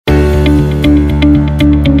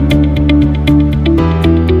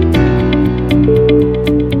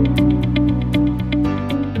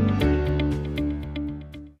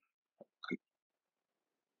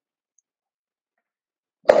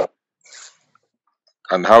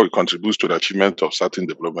and how it contributes to the achievement of certain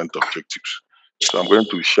development objectives. So I'm going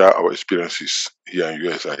to share our experiences here in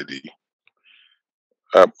USAID.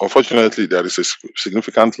 Unfortunately, there is a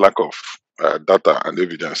significant lack of data and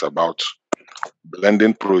evidence about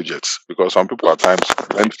blending projects because some people at times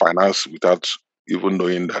blend finance without even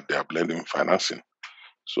knowing that they are blending financing.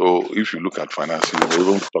 So if you look at financing, we're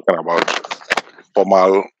even talking about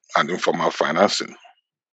formal and informal financing.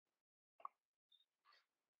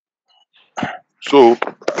 So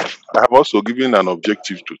I have also given an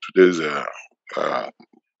objective to today's uh,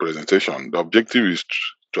 presentation. The objective is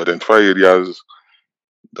to identify areas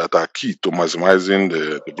that are key to maximizing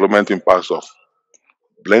the development impacts of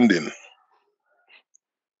blending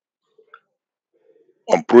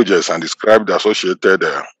on projects and describe the associated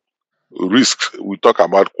risks. We talk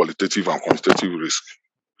about qualitative and quantitative risk.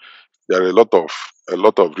 There are a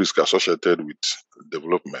lot of risk associated with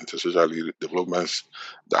development, especially developments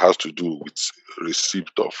that has to do with receipt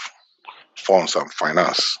of funds and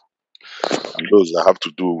finance, and those that have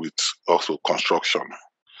to do with also construction.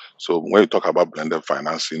 So when you talk about blended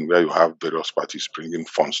financing, where you have various parties bringing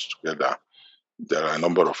funds together, there are a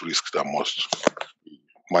number of risks that must be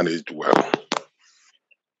managed well.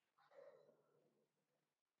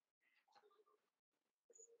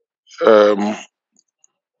 Um,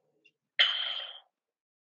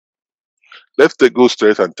 go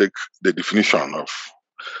straight and take the definition of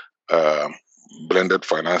um, blended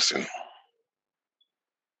financing.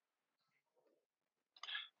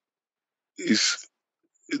 Is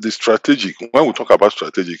the strategic. When we talk about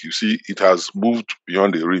strategic, you see it has moved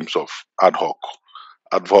beyond the realms of ad hoc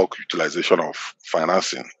utilization of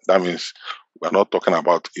financing. That means we're not talking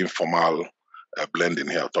about informal blending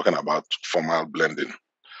here. We're talking about formal blending.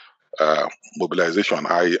 Mobilization.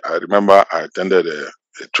 I remember I attended a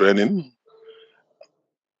training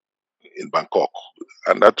in Bangkok,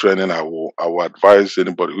 and that training I will advise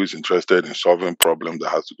anybody who is interested in solving problems that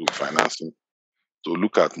has to do with financing to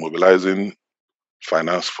look at mobilizing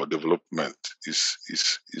finance for development. Is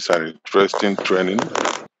an interesting training.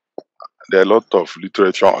 There are a lot of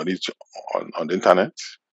literature on it on the internet.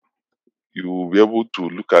 You will be able to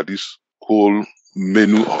look at this whole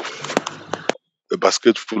menu of a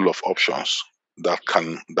basket full of options that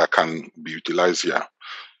can be utilized here.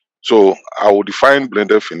 So I will define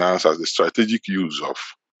blended finance as the strategic use of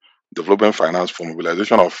development finance for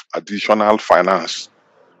mobilization of additional finance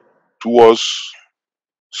towards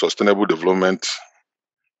sustainable development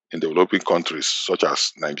in developing countries such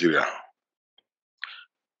as Nigeria.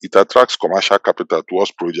 It attracts commercial capital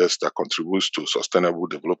towards projects that contributes to sustainable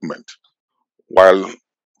development while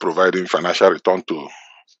providing financial return to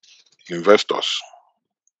investors.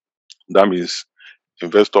 That means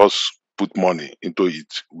investors put money into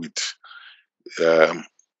it um,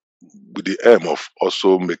 with the aim of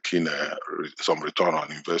also making some return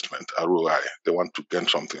on investment (ROI). They want to gain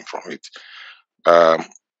something from it. Um,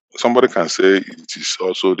 Somebody can say it is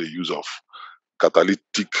also the use of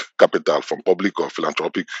catalytic capital from public or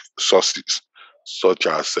philanthropic sources, such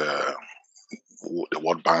as the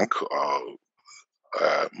World Bank or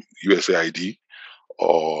USAID,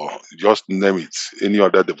 or just name it, any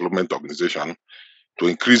other development organization, to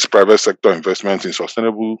increase private sector investment in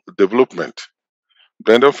sustainable development.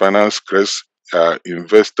 Blended finance creates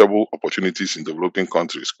investable opportunities in developing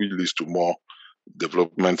countries, which leads to more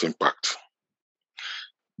development impact.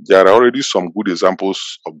 There are already some good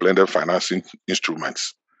examples of blended financing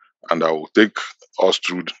instruments, and I will take us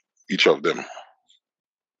through each of them.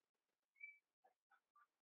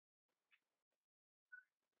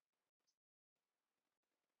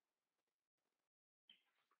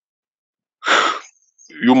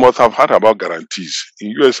 You must have heard about guarantees.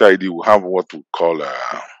 In USAID, we have what we call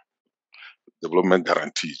development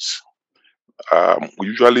guarantees. We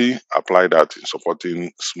usually apply that in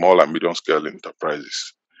supporting small and medium scale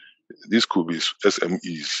enterprises. This could be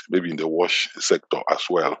SMEs, maybe in the wash sector as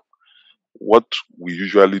well. What we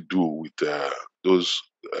usually do with those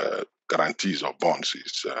guarantees or bonds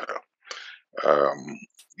is, um,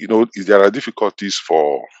 if there are difficulties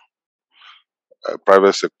for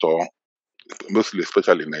private sector, mostly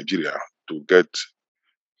especially in Nigeria, to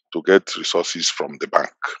get resources from the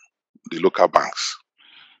bank, the local banks.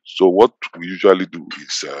 So what we usually do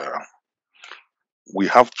is we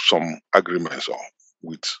have some agreements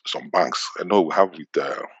with some banks. I know we have with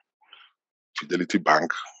Fidelity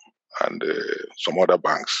Bank and some other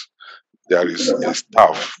banks. There is a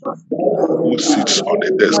staff who sits on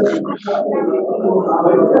the desk.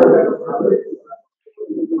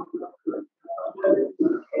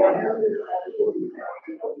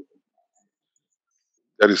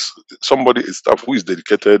 There is somebody, a staff who is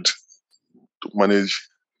dedicated to manage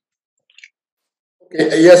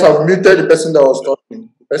Okay, yes, I've muted the person that was talking.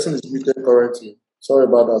 The person is muted correctly. Sorry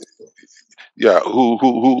about that. Yeah, who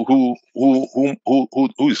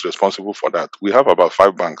is responsible for that? We have about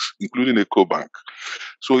 5 banks, including Eco Bank.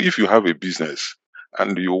 So if you have a business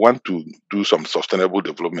and you want to do some sustainable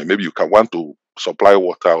development, maybe you can want to supply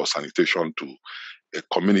water or sanitation to a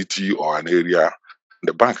community or an area,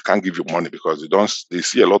 the bank can't give you money because they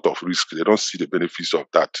see a lot of risk. They don't see the benefits of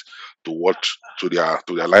that to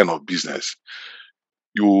their line of business.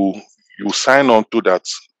 You you sign on to that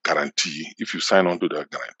guarantee. If you sign on to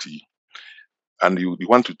that guarantee and you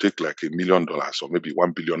want to take like $1 million or maybe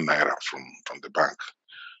 1 billion naira from the bank,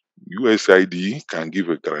 USAID can give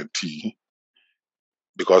a guarantee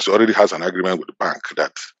because it already has an agreement with the bank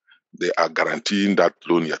that they are guaranteeing that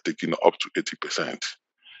loan you're taking up to 80%.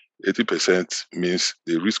 80% means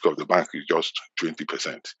the risk of the bank is just 20%,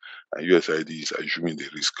 and USAID is assuming the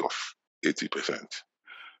risk of 80%.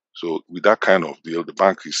 So with that kind of deal, the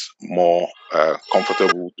bank is more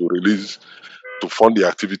comfortable to fund the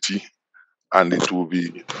activity, and it will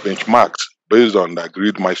be benchmarked based on the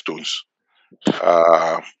agreed milestones.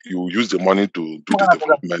 You use the money to do the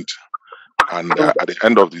development, and at the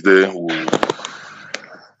end of the day,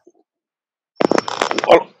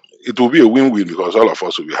 it will be a win-win because all of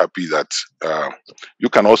us will be happy that you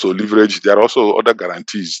can also leverage. There are also other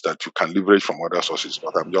guarantees that you can leverage from other sources,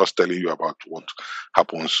 but I'm just telling you about what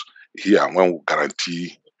happens here when we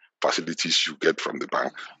guarantee facilities you get from the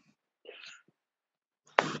bank.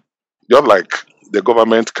 Just like the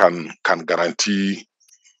government can guarantee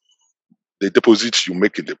the deposits you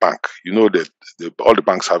make in the bank. You know that all the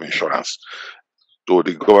banks have insurance. So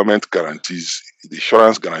the government guarantees, the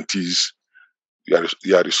insurance guarantees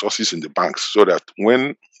your resources in the banks so that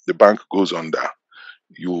when the bank goes under,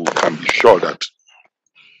 you can be sure that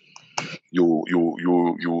your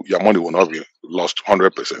money will not be lost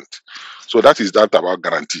 100%. So that is that about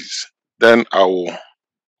guarantees. Then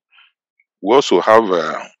we also have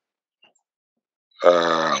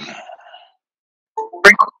um,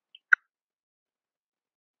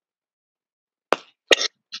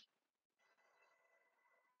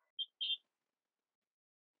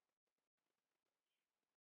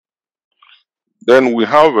 then we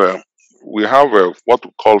have what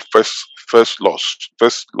we call first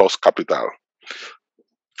loss capital.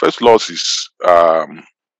 First loss is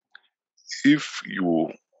if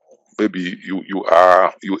you maybe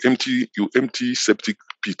you empty septic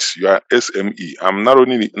pits. You are SME. I'm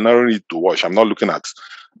narrowing it to wash. I'm not looking at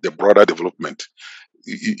the broader development.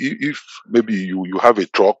 If maybe you have a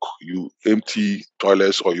truck, you empty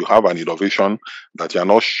toilets, or you have an innovation that you're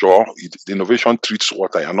not sure the innovation treats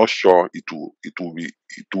water, you're not sure it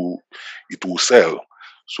will sell.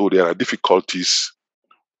 So there are difficulties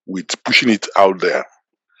with pushing it out there.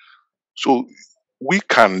 So we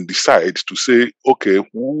can decide to say, okay,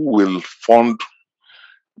 who will fund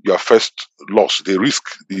your first loss, the risk,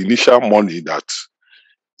 the initial money that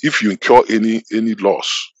if you incur any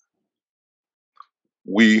loss,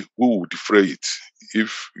 we will defray it.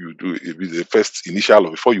 If you do if it's the first initial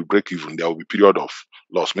or before you break even, there will be period of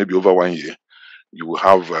loss, maybe over 1 year. You will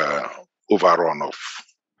have overrun of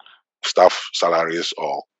staff salaries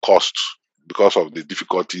or costs because of the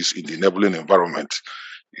difficulties in the enabling environment,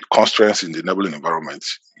 constraints in the enabling environment.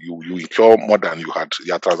 You incur more than you had.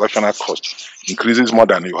 Your transactional cost increases more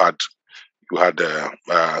than you had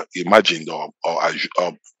imagined or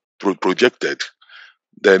projected.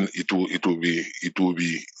 Then it, it will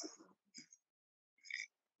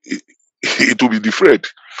be defrayed.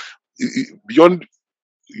 Beyond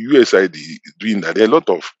USAID doing that, there are a lot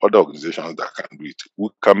of other organizations that can do it.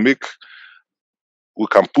 We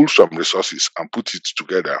can pull some resources and put it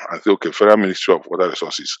together and say, okay, Federal Ministry of Water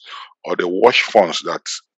Resources or the WASH funds that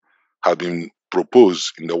have been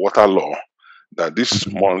proposed in the water law, that this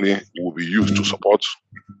money will be used to support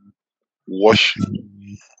WASH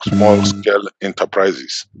small scale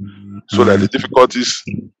enterprises so that the difficulties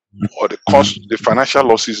or the financial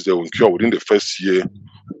losses they will incur within the first year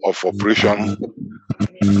of operation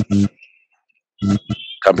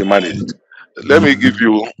can be managed. Let me give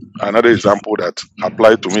you another example that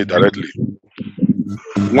applied to me directly.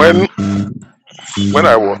 When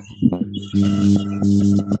I was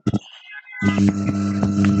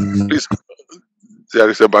please, there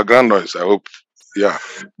is a background noise. I hope, yeah.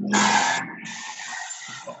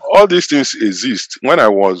 All these things exist. When I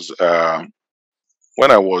was in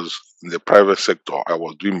the private sector, I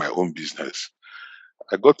was doing my own business.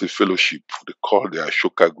 I got a fellowship. They called the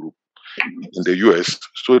Ashoka Group in the US.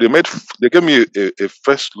 So they gave me a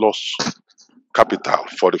first loss capital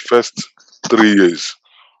for the first 3 years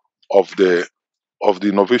of the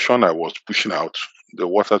innovation I was pushing out. the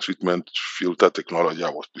water treatment filter technology I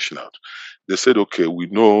was pushing out, they said, okay, we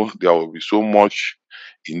know there will be so much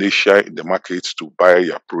inertia in the markets to buy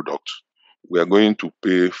your product. We are going to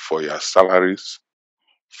pay for your salaries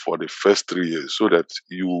for the first 3 years so that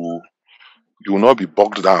you will not be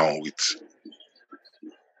bogged down with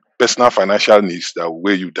personal financial needs that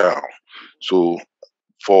weigh you down. So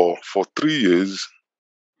for 3 years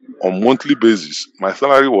on monthly basis, my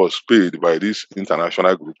salary was paid by this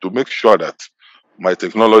international group to make sure that my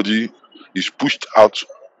technology is pushed out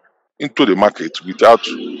into the market without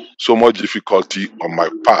so much difficulty on my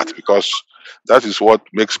part, because that is what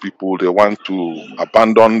makes people they want to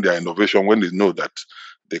abandon their innovation when they know that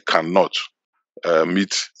they cannot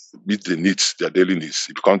meet the needs, their daily needs.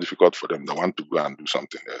 It becomes difficult for them. They want to go and do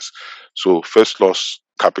something else. So first loss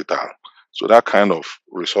capital. So that kind of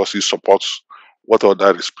resources supports what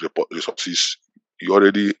other resources you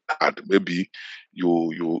already had. Maybe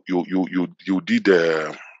you did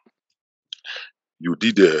you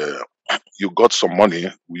did you got some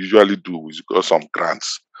money. We usually do. We got some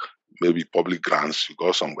grants, maybe public grants. You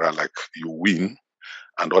got some grant like you win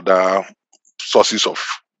and other sources of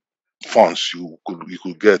funds you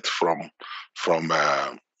could get from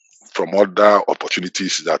uh, from other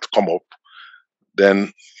opportunities that come up.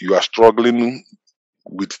 Then you are struggling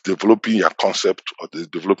with developing your concept or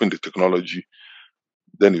developing the technology.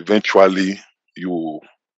 Then eventually you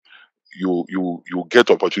you get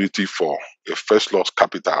opportunity for a first loss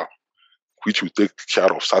capital, which will take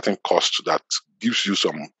care of certain costs that gives you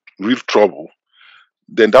some real trouble.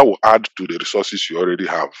 Then that will add to the resources you already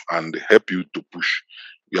have and help you to push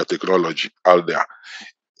your technology out there.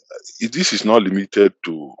 This is not limited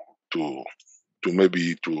to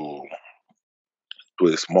maybe to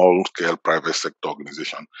a small scale private sector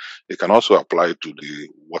organization. It can also apply to the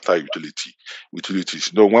water utilities.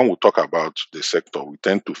 When we talk about the sector, we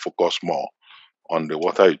tend to focus more on the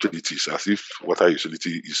water utilities, as if water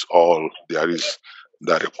utility is all there is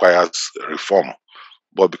that requires reform.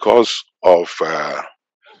 But because of uh,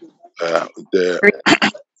 the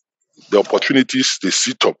the opportunities they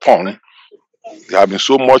sit upon, there have been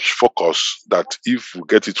so much focus that if we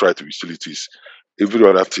get it right with utilities, every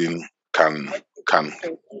other thing can can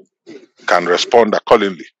can respond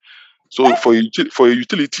accordingly. So for a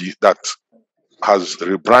utility that has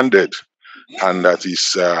rebranded and that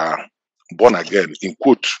is born again in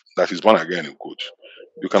quote, that is born again in quote,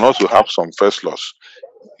 you can also have some first loss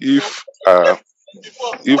if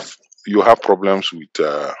if you have problems with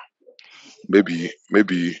maybe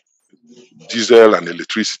diesel and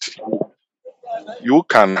electricity. You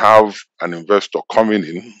can have an investor coming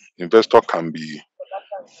in. Investor can be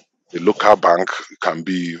a local bank, it can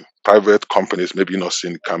be private companies, maybe not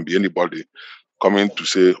seen, it can be anybody coming to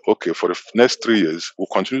say, okay, for the next 3 years, we'll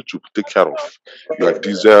continue to take care of your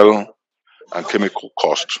diesel and chemical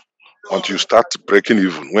cost until you start breaking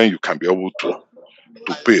even when you can be able to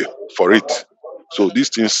pay for it. So these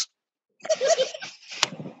things,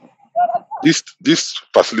 these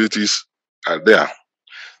facilities are there.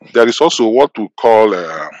 There is also what we call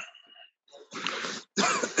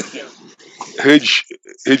hedge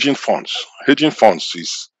hedging funds. Hedging funds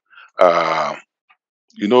is, uh,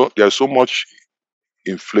 there's so much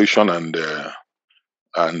inflation and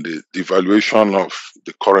the devaluation of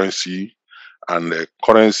the currency, and the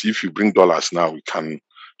currency. If you bring dollars now, we can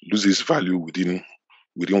lose its value within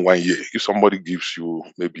 1 year. If somebody gives you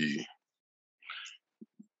maybe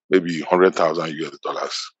 100,000 US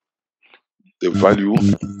dollars, the value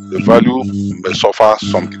the value may suffer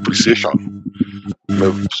some depreciation.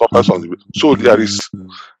 May suffer some. So there is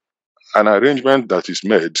an arrangement that is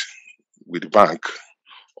made with the bank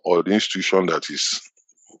or the institution that is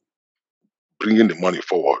bringing the money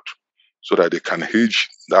forward, so that they can hedge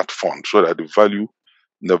that fund so that the value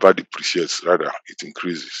never depreciates, rather it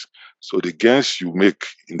increases. So the gains you make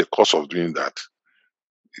in the course of doing that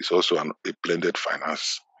is also a blended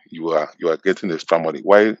finance. You are getting extra money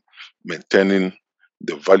while maintaining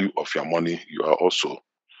the value of your money. You are also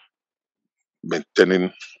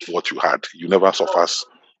maintaining what you had. You never suffers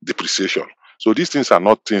depreciation. So these things are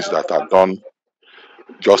not things that are done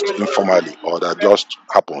just informally or that just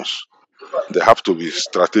happens. They have to be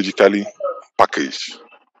strategically packaged.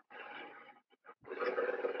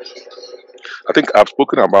 I think I've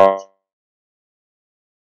spoken about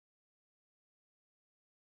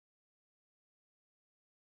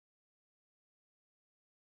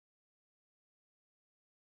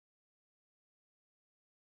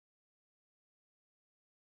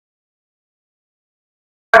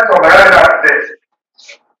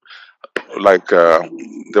like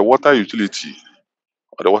the water utility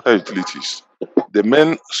or the water utilities. The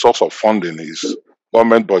main source of funding is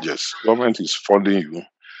government budgets. Government is funding you.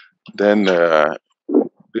 Then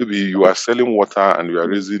maybe you are selling water and you are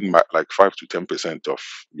raising like 5 to 10% of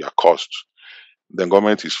your cost. Then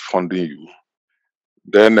government is funding you.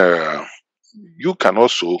 Then you can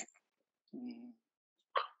also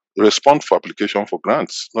respond for application for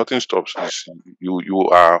grants. Nothing stops this. You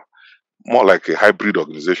are more like a hybrid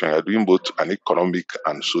organization. You're doing both an economic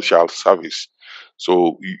and social service.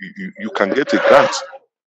 So you can get a grant.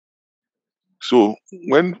 So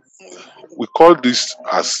when we call this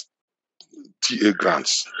as TA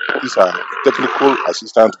grants, these are technical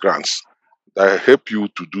assistant grants that help you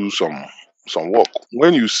to do some work.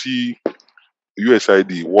 When you see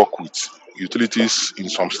USAID work with utilities in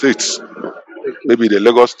some states, maybe the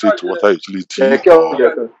Lagos State Water Utility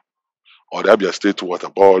or the Abia State Water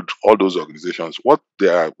Board, all those organizations, what we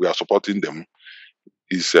are supporting them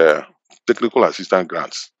is technical assistance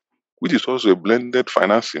grants, which is also a blended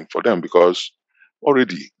financing for them because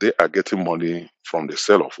already they are getting money from the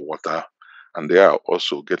sale of water and they are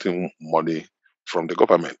also getting money from the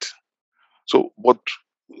government. So, but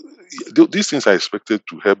these things are expected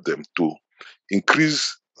to help them to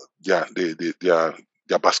increase their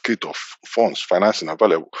basket of funds, financing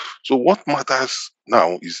available. So what matters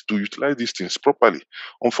now is to utilize these things properly.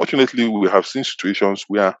 Unfortunately, we have seen situations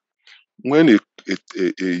where when a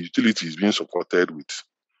utility is being supported with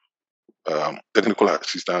technical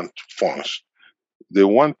assistance funds, they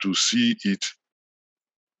want to see it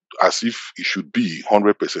as if it should be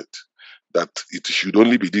 100%, that it should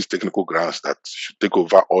only be these technical grants that should take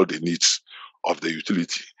over all the needs of the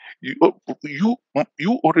utility. You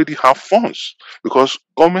already have funds because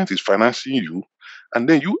government is financing you and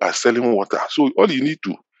then you are selling water. So all you need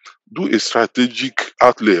to do a strategic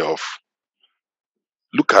outlay of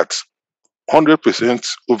look at 100%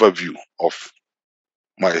 overview of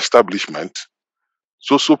my establishment.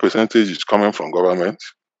 So percentage is coming from government.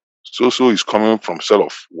 So is coming from sale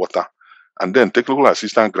of water. And then technical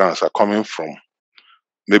assistance grants are coming from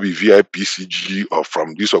maybe VIPCG or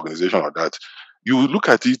from this organization or that. You look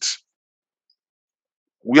at it,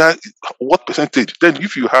 where what percentage? Then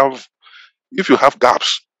if you have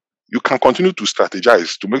gaps, you can continue to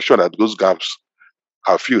strategize to make sure that those gaps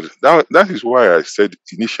are filled. That is why I said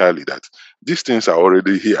initially that these things are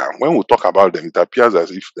already here. When we talk about them, it appears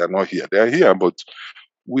as if they're not here. They are here, but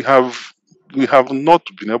we have we have not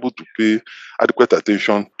been able to pay adequate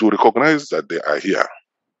attention to recognize that they are here.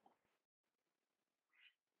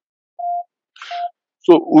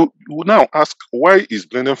 So we now ask, why is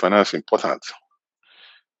blended finance important?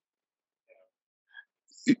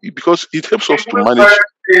 Because it helps us to manage.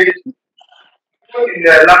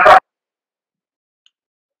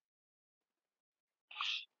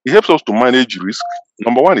 It helps us to manage risk.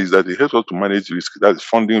 Number one is that it helps us to manage risk. That is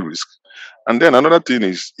funding risk. And then another thing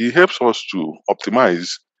is it helps us to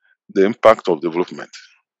optimize the impact of development.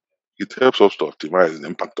 It helps us to optimize the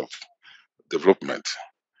impact of development,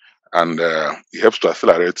 and it helps to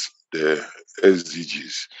accelerate the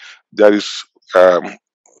SDGs. There is um,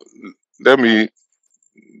 let me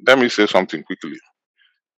let me say something quickly.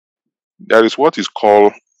 There is what is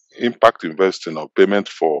called impact investing or payment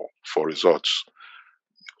for results.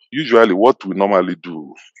 Usually, what we normally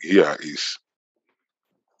do here is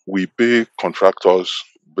we pay contractors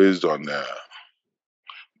based on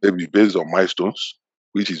maybe based on milestones,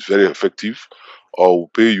 which is very effective, or we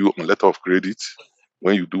pay you on letter of credit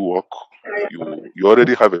when you do work. You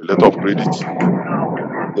already have a letter of credit.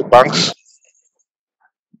 The banks,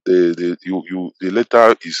 the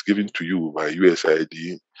letter is given to you by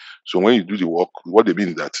USAID. So when you do the work, what they mean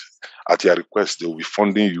is that at your request, they will be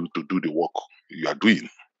funding you to do the work you are doing.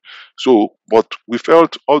 So, but we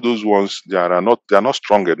felt all those ones they are not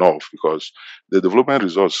strong enough because the development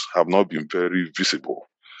results have not been very visible.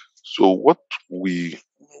 So what we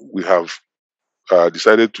have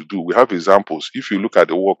decided to do, we have examples. If you look at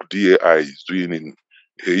the work DAI is doing in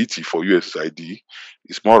Haiti for USAID,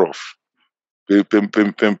 it's more of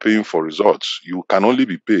paying for results. You can only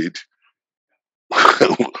be paid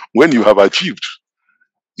when you have achieved.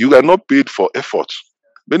 You are not paid for effort.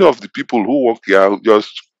 Many of the people who work here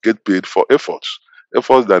just get paid for efforts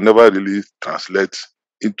that never really translate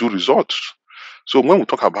into results. So when we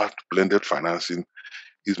talk about blended financing,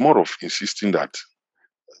 it's more of insisting that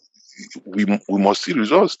we must see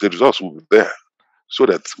results. The results will be there, so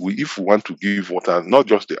that if we want to give water, not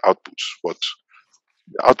just the outputs, but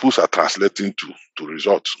the outputs are translating to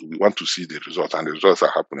results. We want to see the results, and the results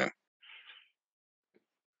are happening.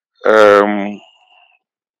 Um,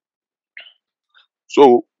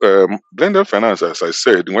 Blended finance, as I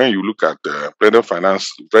said, when you look at the blended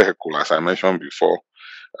finance vehicle, as I mentioned before,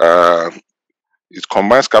 uh, It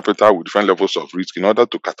combines capital with different levels of risk in order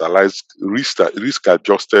to catalyze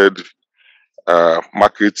risk-adjusted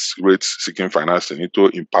market rates seeking financing into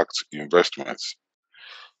impact investments.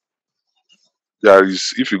 There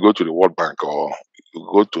is, if you go to the World Bank or you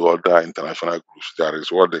go to other international groups, there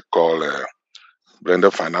is what they call a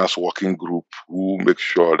blended finance working group who make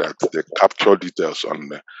sure that they capture details on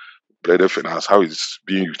the blended finance, how it's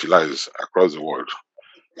being utilized across the world.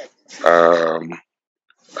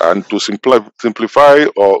 And to simplify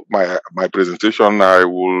or my presentation, I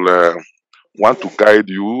will want to guide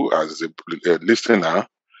you as a listener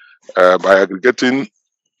by aggregating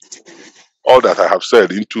all that I have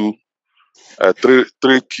said into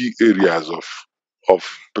three key areas of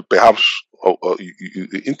perhaps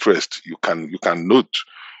interest you can note.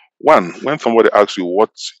 One, when somebody asks you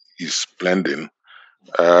what is blending,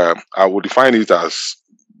 I will define it as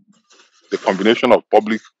the combination of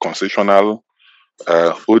public concessional,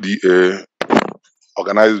 ODA,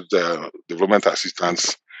 organized development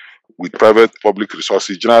assistance with private public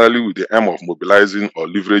resources, generally with the aim of mobilizing or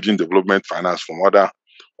leveraging development finance from other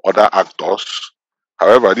actors.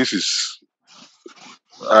 However, this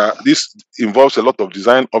involves a lot of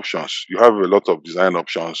design options. You have a lot of design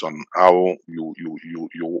options on how you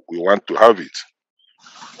want to have it,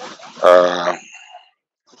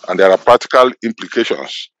 and there are practical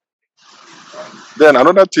implications. Then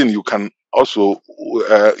another thing you can also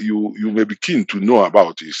you may be keen to know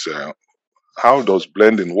about is how does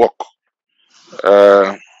blending work?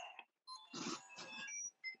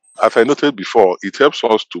 As I noted before, it helps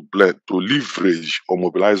us to blend, to leverage or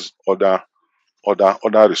mobilize other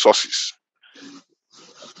resources,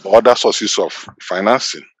 other sources of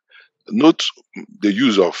financing. Note the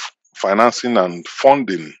use of financing and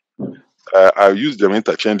funding. I use them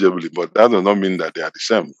interchangeably, but that does not mean that they are the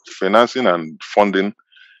same. Financing and funding,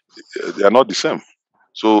 they are not the same.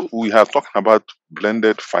 So we have talking about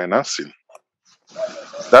blended financing.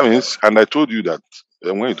 That means, and I told you that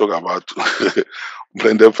when you talk about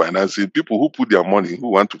blended financing, people who put their money, who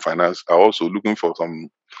want to finance, are also looking for some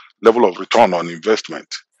level of return on investment.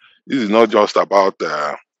 This is not just about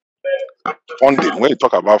funding. When you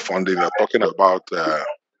talk about funding, you're talking about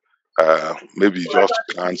maybe just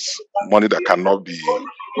grants, money that cannot be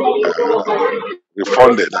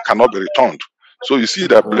refunded, that cannot be returned. So you see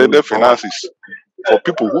that blended finance is for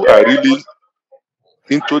people who are really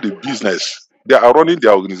into the business. They are running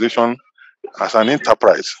their organization as an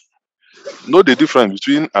enterprise. Know the difference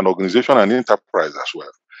between an organization and enterprise as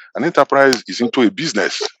well. An enterprise is into a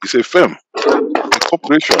business, it's a firm, a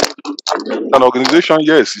corporation. An organization,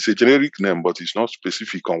 yes, it's a generic name, but it's not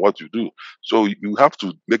specific on what you do. So you have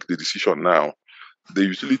to make the decision now. The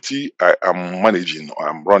utility I am managing or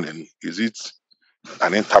I'm running, is it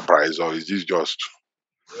an enterprise or is this just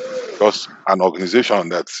an organization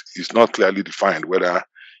that is not clearly defined, whether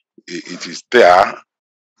it is there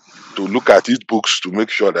to look at its books to make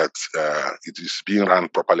sure that it is being run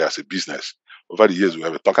properly as a business. Over the years, we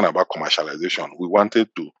have been talking about commercialization. We wanted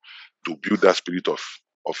to build that spirit of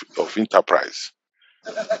enterprise.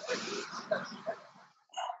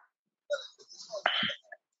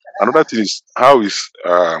 Another thing is, how is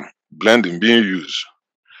blending being used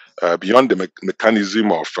beyond the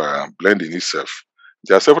mechanism of blending itself?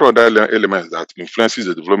 There are several other elements that influences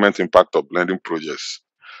the development impact of blending projects.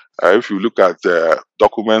 If you look at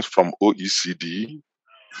documents from OECD,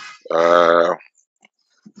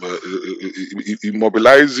 it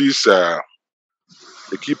mobilizes a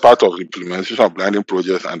key part of the implementation of blending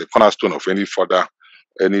projects and the cornerstone of any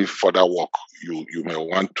further work you may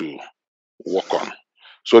want to work on.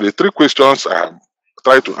 So the three questions I have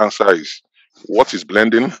tried to answer is: what is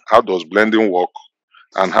blending? How does blending work?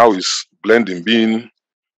 And how is blending being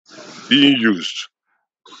used?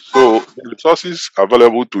 So the resources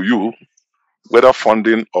available to you, whether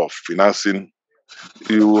funding or financing,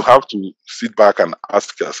 you have to sit back and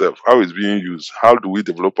ask yourself, how is being used? How do we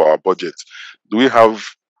develop our budget? Do we have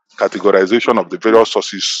categorization of the various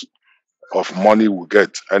sources of money we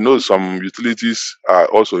get? I know some utilities are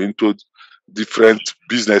also into different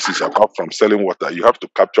businesses apart from selling water. You have to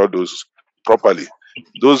capture those properly.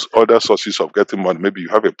 Those other sources of getting money, maybe you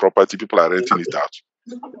have a property, people are renting it out.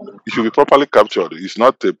 It should be properly captured. It's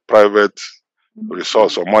not a private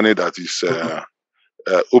resource or money that is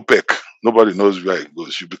opaque. Nobody knows where it goes.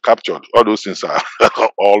 It should be captured. All those things are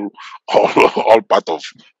all part of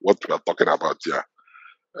what we are talking about here.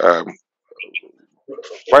 Um,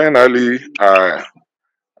 Finally, I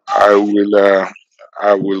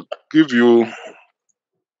will give you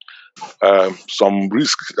some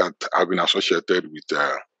risks that have been associated with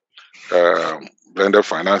blended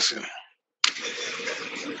financing.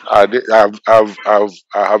 I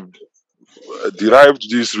have derived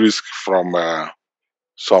this risk from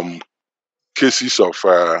some cases of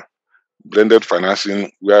blended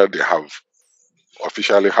financing where they have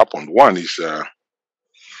officially happened. One is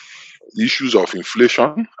issues of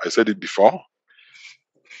inflation. I said it before.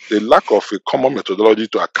 The lack of a common methodology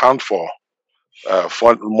to account for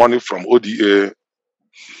money from ODA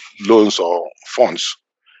loans or funds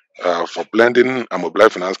for blending and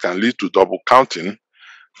mobilized finance can lead to double counting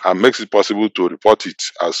and makes it possible to report it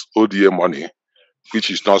as ODA money, which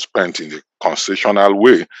is not spent in a concessional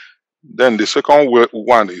way. Then the second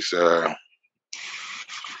one is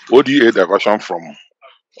ODA diversion from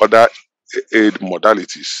other aid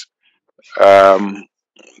modalities. Um,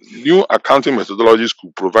 New accounting methodologies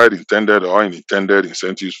could provide intended or unintended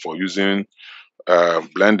incentives for using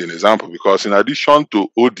blending example, because in addition to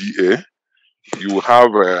ODA, you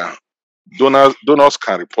have donors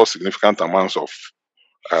can report significant amounts of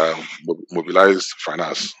mobilized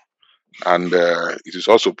finance, and it is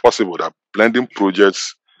also possible that blending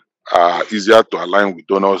projects are easier to align with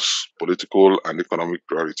donors' political and economic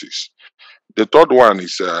priorities. The third one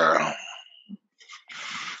is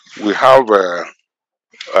we have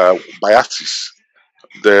biases.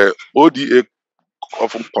 The ODA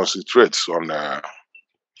often concentrates on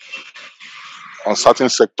certain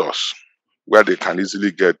sectors where they can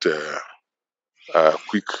easily get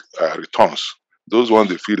quick returns. Those ones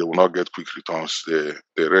they feel they will not get quick returns. They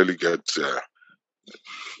rarely get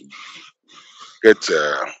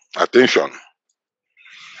attention.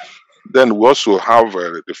 Then we also have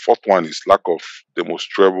the fourth one is lack of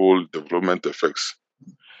demonstrable development effects.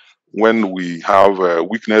 When we have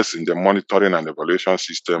weakness in the monitoring and evaluation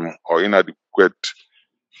system or inadequate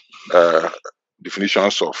uh,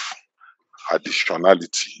 definitions of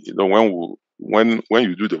additionality, when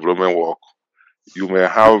you do development work, you may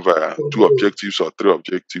have two objectives or three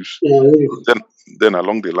objectives. Then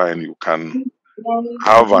along the line you can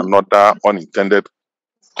have another unintended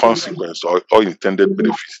consequence or unintended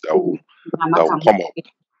benefits that will come up.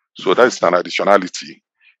 So that's an additionality.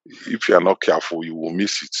 If you are not careful, you will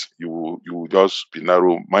miss it. You will just be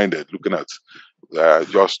narrow-minded, looking at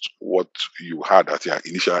just what you had at your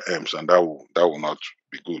initial aims, and that will not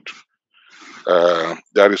be good.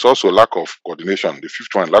 There is also lack of coordination. The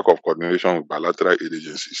fifth one, lack of coordination with bilateral aid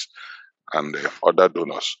agencies and other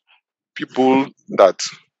donors. People that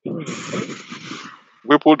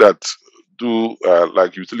do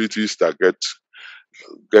like utilities that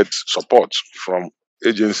get support from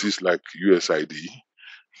agencies like USAID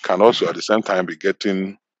can also at the same time be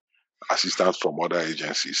getting assistance from other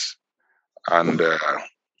agencies. And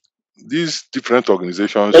these different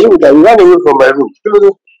organizations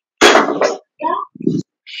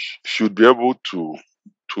should be able to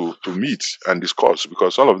meet and discuss,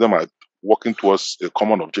 because all of them are working towards a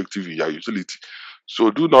common objective in your utility. So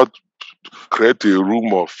do not create a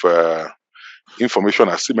room of information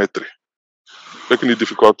asymmetry, making it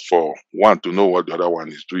difficult for one to know what the other one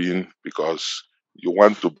is doing, because you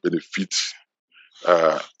want to benefit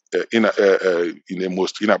in a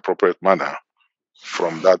most inappropriate manner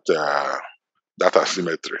from that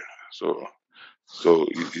asymmetry. So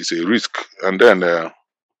it's a risk. And then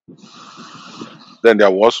they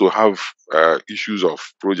will also have issues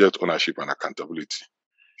of project ownership and accountability.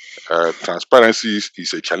 Transparency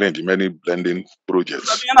is a challenge in many blending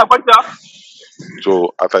projects.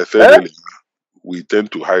 So as I said earlier, we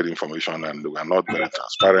tend to hide information and we are not very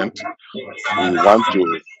transparent. We want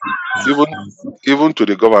to, even to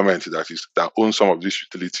the government that owns some of these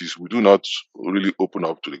utilities, we do not really open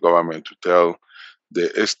up to the government to tell the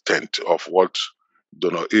extent of what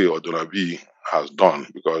donor A or donor B has done,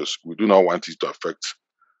 because we do not want it to affect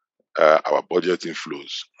our budget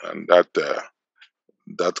inflows, and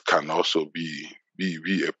that can also be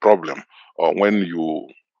a problem. Or when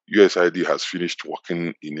USAID has finished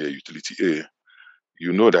working in a utility A,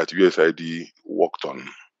 you know that USAID worked on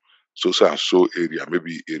so and so area,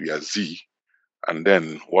 maybe area Z, and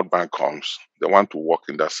then World Bank comes, they want to work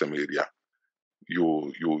in that same area.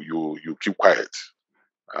 You keep quiet,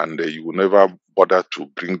 and you will never bother to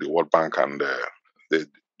bring the World Bank and the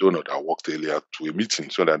donor that worked earlier to a meeting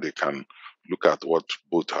so that they can look at what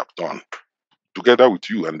both have done together with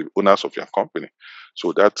you and the owners of your company.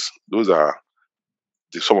 So those are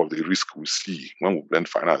some of the risks we see when we blend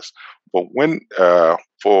finance. But when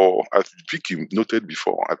as Vicky noted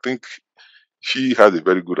before, I think she has a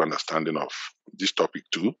very good understanding of this topic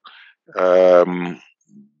too.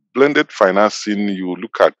 Blended financing, you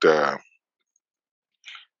look at the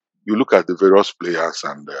various players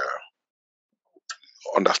and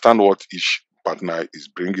understand what each partner is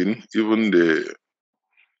bringing, even the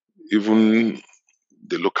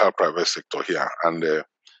local private sector here, and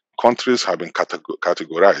countries have been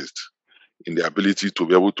categorized in the ability to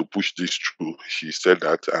be able to push this through. She said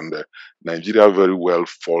that, and Nigeria very well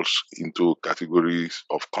falls into categories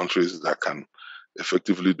of countries that can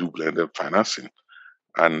effectively do blended financing.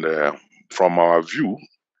 And from our view,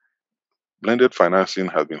 blended financing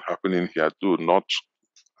has been happening here, though not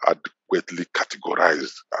adequately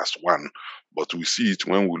categorized as one, but we see it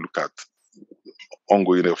when we look at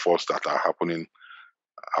ongoing efforts that are happening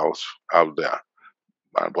out, out there.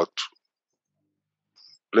 But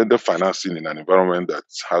blended financing in an environment that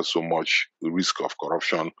has so much risk of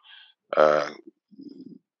corruption, uh,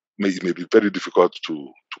 it may be very difficult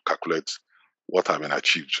to calculate what has been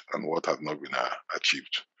achieved and what has not been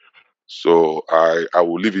achieved. So I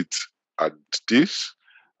will leave it at this,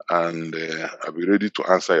 and I'll be ready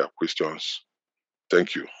to answer your questions.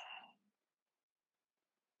 Thank you.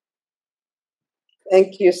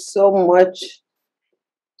 Thank you so much,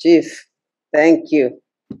 Chief. Thank you.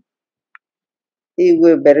 He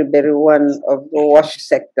will be one of the wash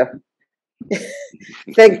sector.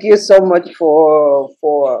 Thank you so much for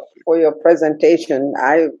your presentation.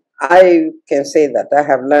 I can say that I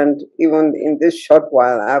have learned, even in this short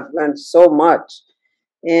while, I've learned so much.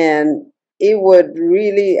 And it would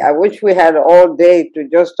really, I wish we had all day to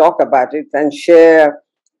just talk about it and share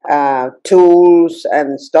tools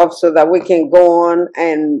and stuff so that we can go on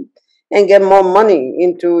and get more money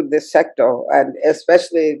into the sector, and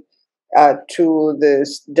especially to the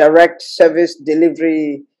direct service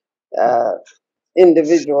delivery uh,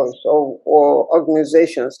 individuals or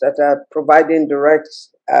organizations that are providing direct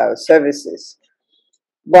services.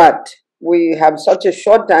 But we have such a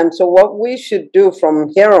short time, so what we should do from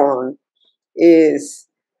here on is,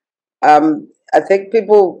 I think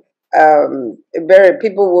people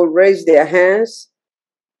will raise their hands,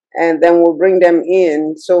 and then we'll bring them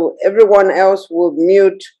in. So everyone else will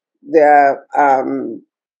mute their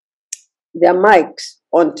mics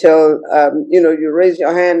until you raise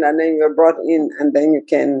your hand, and then you're brought in, and then you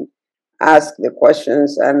can ask the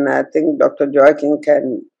questions. And I think Dr. Joachim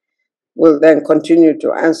will then continue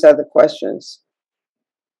to answer the questions.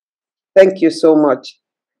 Thank you so much.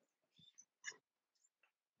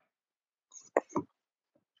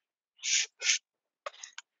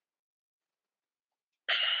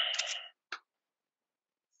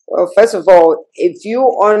 Well, first of all, if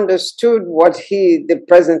you understood the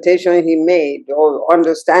presentation he made, or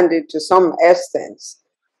understand it to some extent,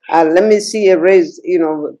 let me see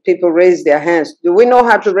people raise their hands. Do we know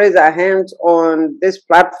how to raise our hands on this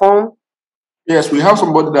platform? Yes, we have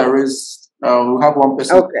somebody that raised. We have one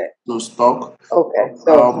person to talk. Okay,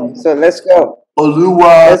 so let's go.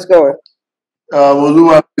 Oluwa, let's go.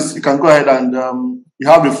 Oluwa, you can go ahead and you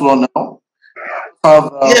have the floor now.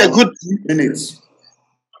 Yeah, good minutes.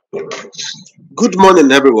 Good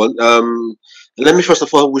morning, everyone. Let me first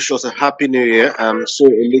of all wish us a happy new year. I'm so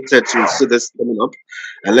elated to see this coming up,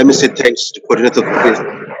 and let me say thanks to coordinator for this.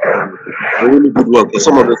 A really good work.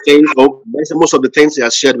 Some of the things, most of the things he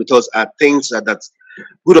has shared with us are things that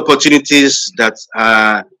good opportunities that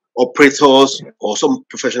operators or some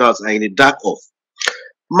professionals are in the dark of.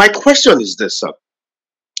 My question is this, sir.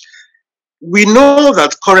 We know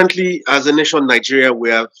that currently, as a nation, Nigeria,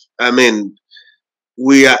 we are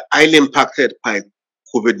highly impacted by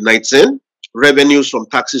COVID-19. Revenues from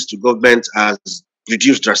taxes to government has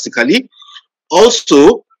reduced drastically.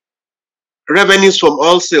 Also, revenues from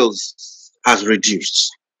all sales has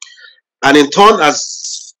reduced, and in turn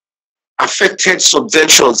has affected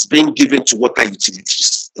subventions being given to water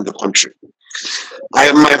utilities in the country.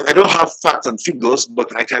 I don't have facts and figures,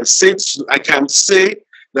 but I can say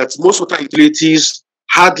that most water utilities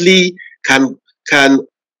hardly can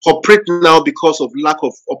operate now because of lack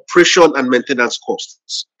of operation and maintenance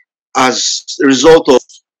costs as a result of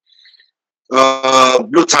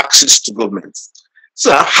low taxes to government.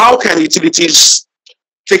 So how can utilities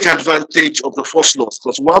take advantage of the first loss?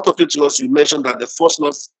 Because one of it was, you mentioned that the first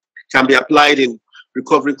loss can be applied in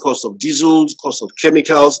recovering costs of diesel, costs of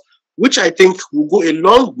chemicals, which I think will go a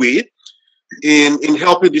long way in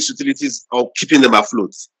helping these utilities or keeping them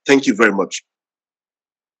afloat. Thank you very much.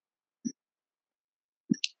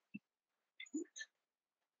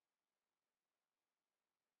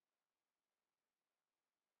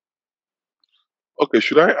 Okay,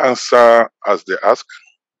 should I answer as they ask?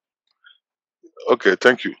 Okay,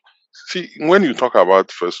 thank you. See, when you talk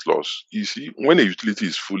about first loss, you see, when a utility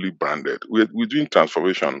is fully branded, we're doing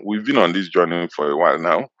transformation. We've been on this journey for a while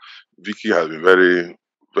now. Vicky has been very,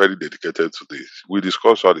 very dedicated to this. We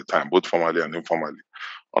discuss all the time, both formally and informally,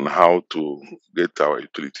 on how to get our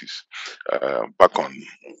utilities back on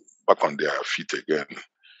their feet again.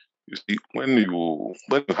 You see, when you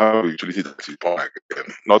have a utility that is born again,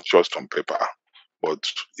 not just on paper, but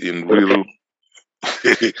in real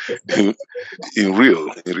in, in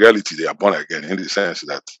reality, they are born again in the sense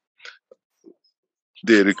that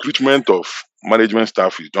the recruitment of management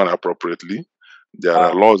staff is done appropriately. There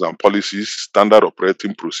are laws and policies, standard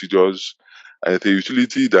operating procedures, and it's a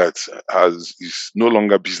utility that is no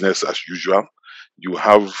longer business as usual. You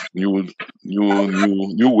have new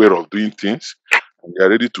way of doing things, and they are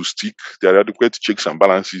ready to stick. There are adequate checks and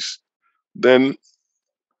balances. Then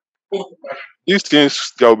these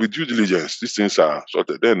things, there will be due diligence. These things are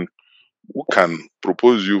sorted. Then who can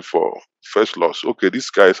propose you for first loss? Okay, these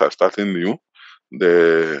guys are starting new.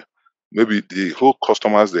 The maybe the whole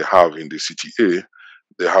customers they have in the CTA,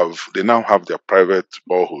 they now have their private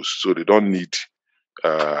boreholes, so they don't need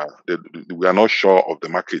we are not sure of the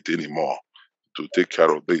market anymore to take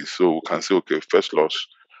care of this. So we can say, okay, first loss,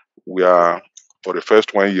 we are for the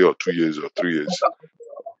first 1 year or 2 years or 3 years,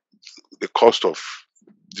 the cost of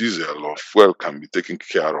diesel or fuel can be taken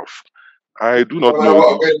care of. I do not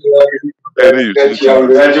know if any utilities at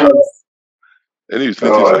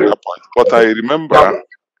that point, but I remember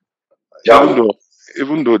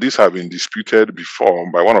even though this have been disputed before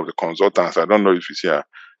by one of the consultants, I don't know if it's here.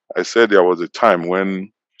 I said there was a time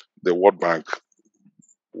when the World Bank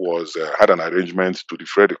was had an arrangement to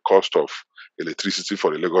defray the cost of electricity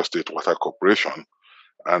for the Lagos State Water Corporation,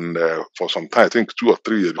 and for some time, I think 2 or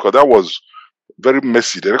 3 years, because that was very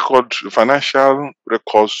messy. The financial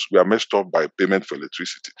records were messed up by payment for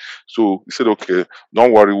electricity. So he said, okay,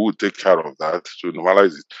 don't worry, we'll take care of that to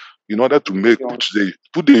normalize it. In order to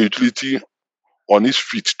put the utility on its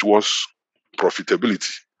feet towards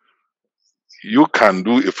profitability, you can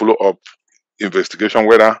do a follow-up investigation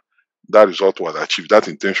whether that result was achieved, that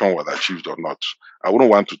intention was achieved or not. I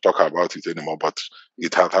wouldn't want to talk about it anymore, but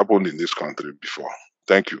it had happened in this country before.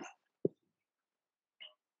 Thank you.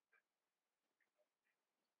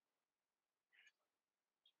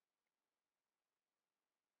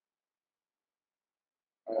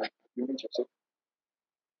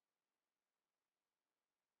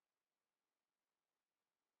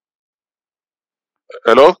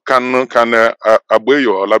 Hello, can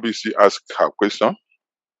Abueyo or Labisi ask her question?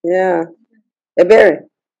 Yeah. Ebere.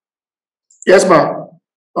 Yes, ma'am.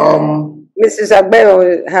 Mrs.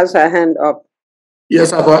 Agbero has her hand up.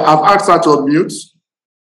 Yes, I've asked her to unmute.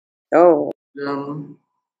 Oh.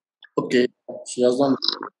 Okay, she has done.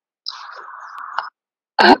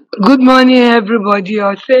 Good morning, everybody.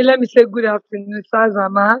 Or let me say good afternoon, Sir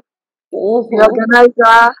Zama, the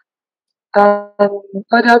organizer, and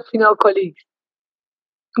other senior colleagues.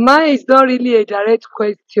 Mine is not really a direct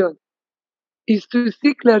question. It's to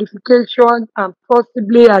seek clarification and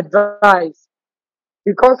possibly advice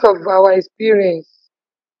because of our experience.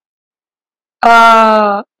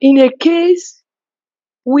 In a case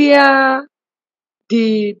where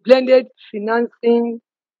the blended financing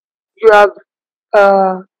you have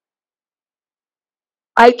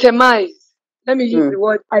itemized, let me use the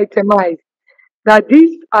word itemized, that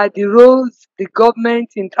these are the roles the government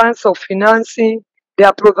in terms of financing, they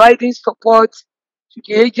are providing support to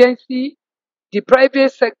the agency, the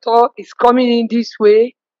private sector is coming in this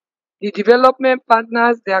way, the development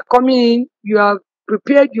partners, they are coming in, you have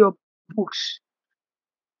prepared your books.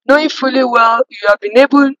 Knowing fully well, you have been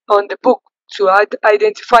able on the book to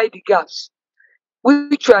identify the gaps,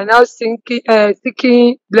 which you are now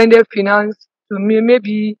seeking blended finance to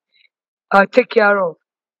maybe take care of,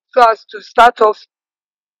 so as to start off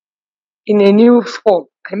in a new form,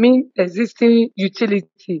 I mean existing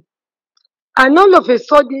utility. And all of a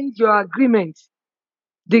sudden, your agreement,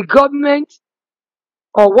 the government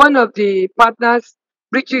or one of the partners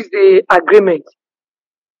breaches the agreement.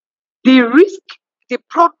 The risk, the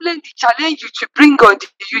problem, the challenge it will bring on the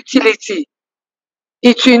utility,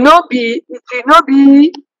 it will not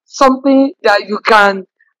be something that you can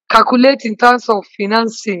calculate in terms of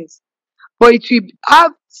financings, but it will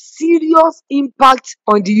have serious impact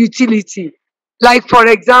on the utility. Like, for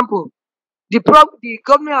example, the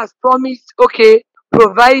government has promised, okay,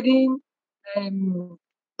 providing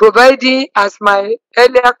as my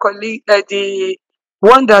earlier colleague, the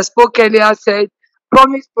one that spoke earlier said,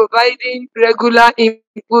 promise providing regular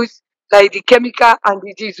inputs like the chemical and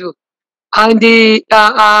the diesel, and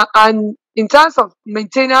and in terms of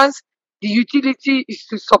maintenance, the utility is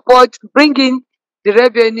to support bringing the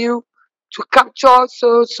revenue to capture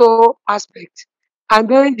so aspect. And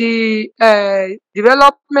then the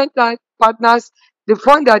development partners, the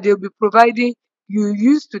fund that they'll be providing, you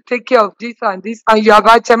use to take care of this, and you have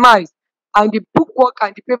itemized, and the bookwork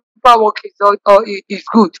and the paperwork is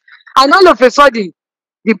good. And all of a sudden,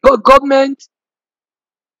 the government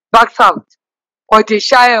backs out, or they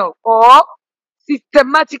shy off, or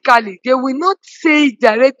systematically they will not say it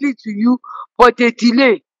directly to you, but they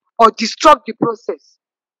delay or disrupt the process.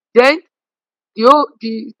 Then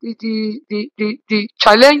the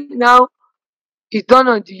challenge now is done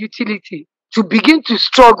on the utility to begin to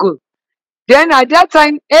struggle. Then at that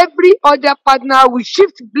time, every other partner will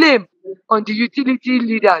shift blame on the utility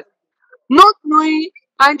leaders, not knowing,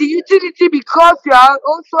 and the utility, because you are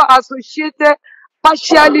also associated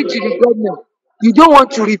partially to the government, you don't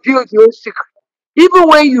want to reveal the whole secret. Even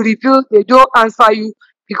when you reveal, they don't answer you,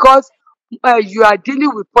 because you are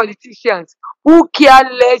dealing with politicians who care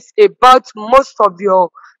less about most of your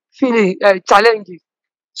feeling challenges.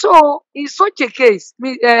 So in such a case,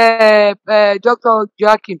 Dr.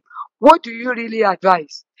 Joachim, what do you really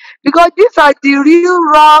advise? Because these are the real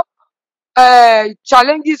raw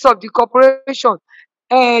challenges of the corporation.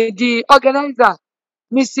 The organizer,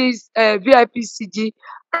 Mrs. VIPCG,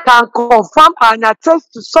 can confirm and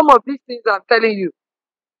attest to some of these things I'm telling you.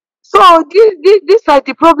 So these are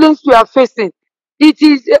the problems we are facing. It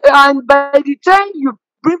is, and by the time you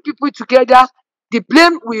bring people together, the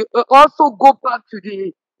blame will also go back to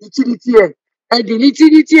the utility head. And the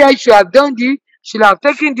utility head should have done this, should have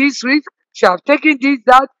taken this risk, should have taken this,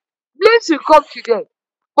 that. Blames will come to them,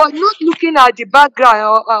 but not looking at the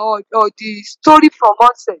background, or the story from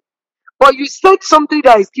onset. But you said something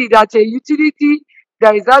that is key, that a utility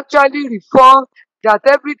that is actually reformed, that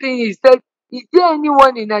everything is said. Is there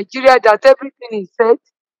anyone in Nigeria that everything is said?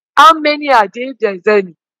 How many are there if there is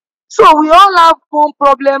any? So we all have one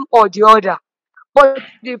problem or the other. But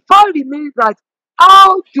the fact remains that,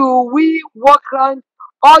 how do we work around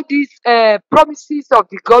all these promises of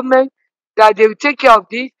the government that they will take care of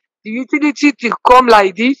this, the utility to come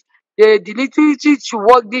like this, the utility to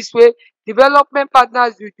work this way, development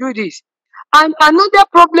partners will do this. And another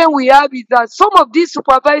problem we have is that some of these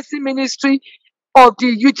supervisory ministry of the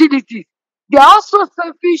utilities, they are also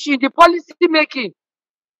selfish in the policy making.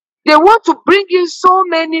 They want to bring in so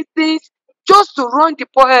many things just to run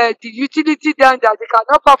the utility down, that they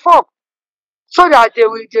cannot perform, so that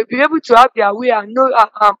they'll be able to have their way and know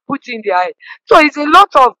and put in their head. So it's a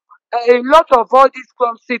lot of all these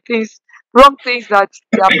clumsy things, wrong things that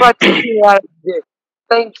they are practicing out there.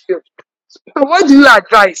 Thank you. So what do you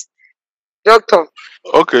advise, Doctor?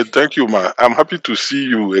 Okay, thank you, ma. I'm happy to see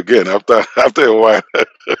you again after after a while.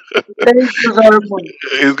 Thank you very much.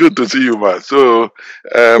 It's good to see you, ma. So,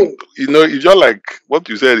 it's just like what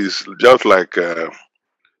you said is just like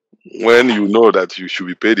when you know that you should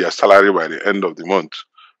be paid your salary by the end of the month.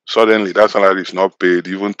 Suddenly, that salary is not paid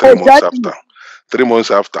even 3 months Exactly. after. 3 months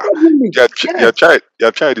after,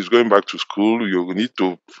 your child is going back to school. You need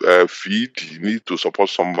to feed. You need to support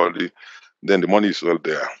somebody. Then the money is not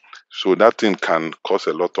there. So that thing can cause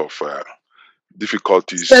a lot of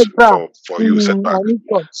difficulties Setback. for you, setback. I need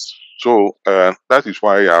to. So that is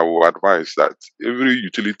why I will advise that every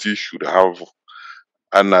utility should have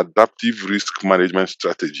an adaptive risk management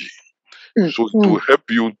strategy. So to help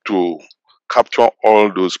you to capture all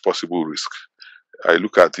those possible risks. I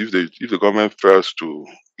look at if the government fails to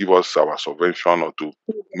give us our subvention or to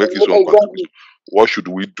make its own contribution, what should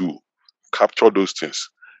we do? Capture those things.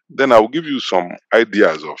 Then I will give you some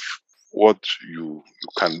ideas of what you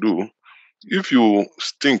can do. If you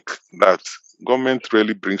think that government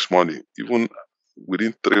really brings money, even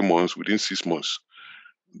within 3 months, within 6 months,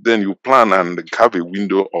 then you plan and have a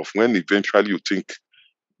window of when eventually you think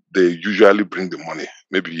they usually bring the money.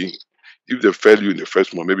 Maybe if they fail you in the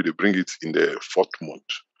first month, maybe they bring it in the fourth month.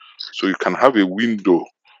 So you can have a window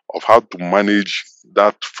of how to manage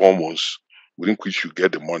that 4 months within which you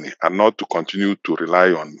get the money, and not to continue to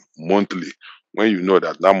rely on monthly when you know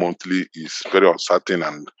that that monthly is very uncertain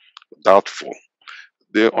and doubtful.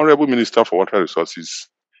 The Honorable Minister for Water Resources,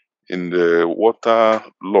 in the water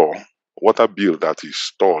bill that is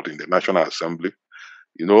stored in the National Assembly,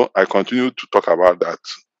 I continue to talk about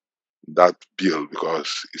that bill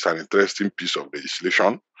because it's an interesting piece of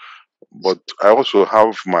legislation. But I also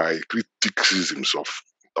have my criticisms of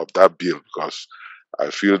that bill because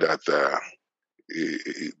I feel that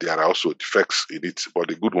there are also defects in it. But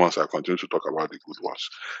the good ones, I continue to talk about the good ones.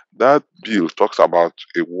 That bill talks about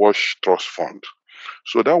a wash trust fund.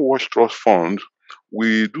 So that wash trust fund,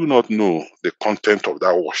 we do not know the content of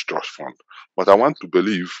that wash trust fund. But I want to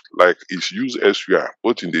believe, like it's used elsewhere,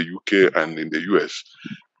 both in the UK and in the US,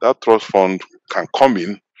 that trust fund can come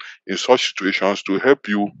in such situations to help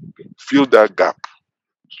you fill that gap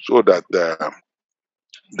so that the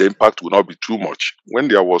impact will not be too much. When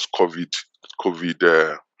there was COVID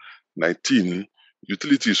 19,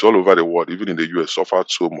 utilities all over the world, even in the US, suffered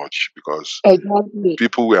so much because Exactly.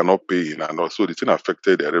 people were not paying, and also the thing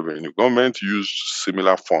affected their revenue. Government used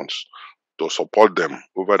similar funds to support them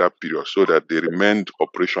over that period so that they remained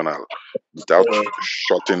operational without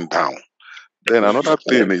shutting down. Then another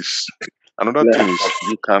thing is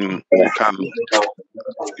you can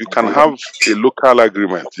have a local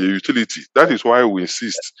agreement, a utility. That is why we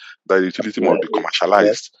insist that the utility must be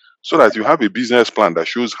commercialized so that you have a business plan that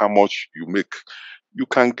shows how much you make. You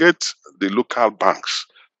can get the local banks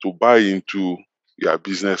to buy into your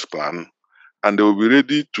business plan, and they will be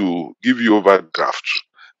ready to give you overdraft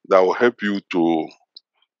that will help you to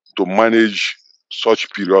manage such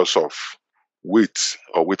periods of wait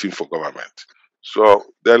or waiting for government. So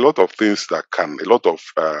there are a lot of things that can, a lot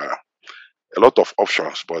of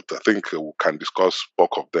options, but I think we can discuss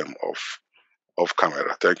bulk of them off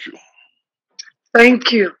camera. Thank you.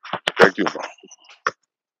 Thank you. Thank you.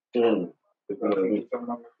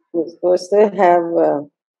 We still have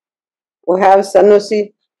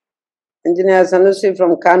Sanusi, Engineer Sanusi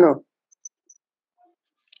from Kano.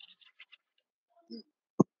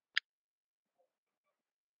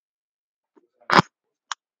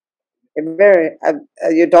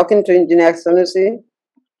 Are you talking to Engineer Sanusi?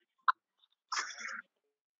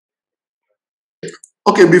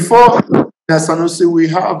 Okay, before Sanusi, we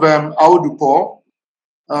have Audu Paul,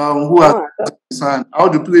 who has his hand.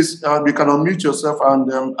 Audu, please, you can unmute yourself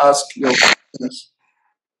and ask your questions.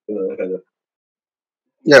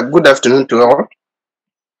 Yeah, good afternoon to all.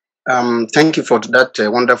 Thank you for that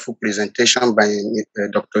wonderful presentation by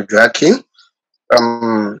Dr. Joachim.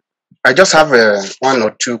 I just have one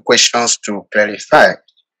or two questions to clarify.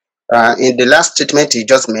 In the last statement he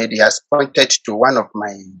just made, he has pointed to one of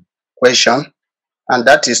my questions, and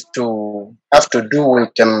that is to have to do with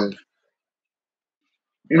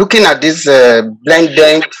looking at this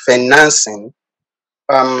blended financing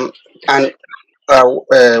and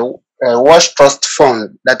wash trust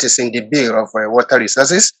fund that is in the bill of water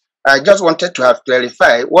resources. I just wanted to have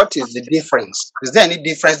clarified what is the difference. Is there any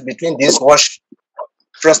difference between this wash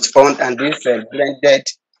trust fund and this blended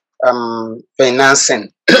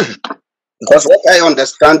financing? Because what I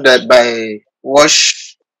understand that by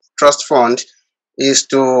wash trust fund is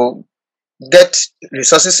to get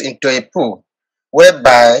resources into a pool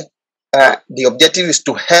whereby the objective is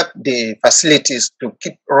to help the facilities to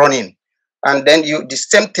keep running. And then the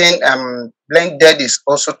same thing blended is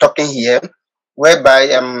also talking here, whereby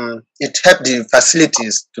it helps the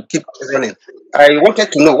facilities to keep running. I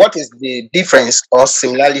wanted to know what is the difference or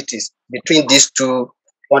similarities between these two.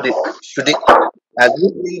 I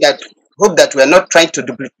hope that we are not trying to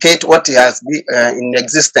duplicate what has been in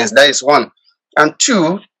existence. That is one. And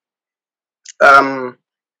two,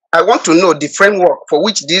 I want to know the framework for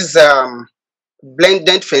which this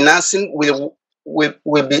blended financing will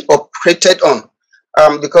be operated on,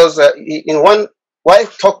 because while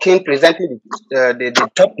presenting the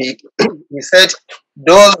topic, he said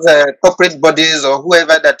those corporate bodies or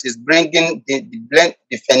whoever that is bringing the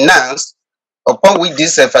finance upon which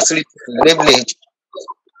this facility is leveraged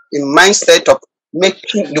in mindset of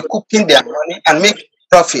recouping their money and make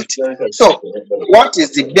profit. So, what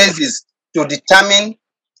is the basis to determine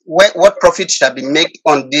what profit shall be made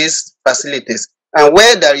on these facilities? And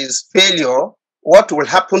where there is failure, what will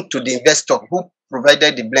happen to the investor who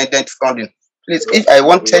provided the blended funding? Please, if I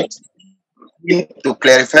wanted him to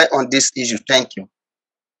clarify on this issue. Thank you.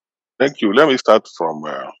 Thank you. Let me start from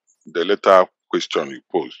the later question you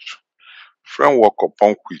posed. Framework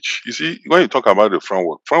upon which, you see, when you talk about the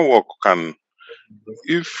framework can,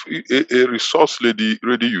 if a resource ready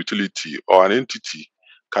utility or an entity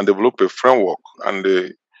can develop a framework and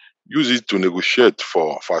use it to negotiate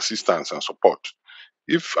for assistance and support.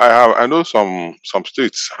 If I know some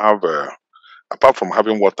states have, apart from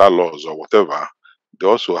having water laws or whatever, they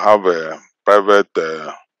also have private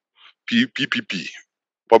PPP,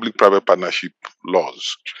 public-private partnership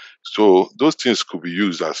laws. So those things could be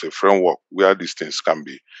used as a framework where these things can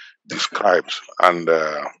be described and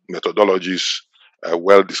methodologies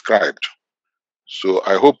well described. So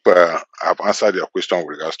I hope I've answered your question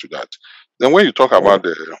with regards to that. Then when you talk about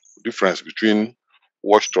the difference between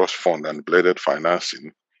wash trust fund and blended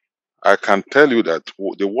financing, I can tell you that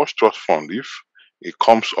the wash trust fund, if it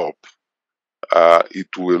comes up, it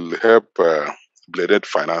will help blended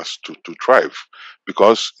finance to thrive,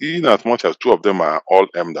 because in as much as two of them are all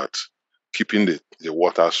aimed at keeping the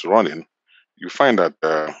waters running, you find that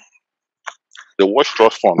the wash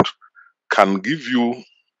trust fund can give you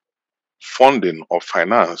funding or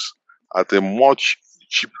finance at a much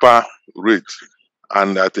cheaper rate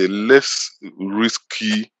and at a less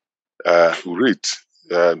risky rate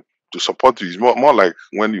support you. It's more like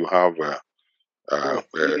when you have a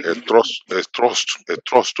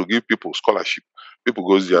trust to give people scholarship. People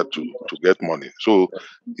goes there to get money. So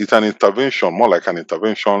it's an intervention, more like an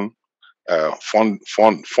intervention fund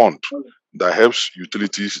that helps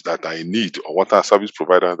utilities that are in need, or water service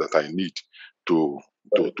providers that are in need to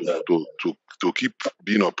to keep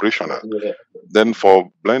being operational. Then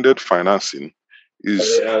for blended financing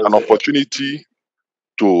is an opportunity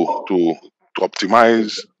to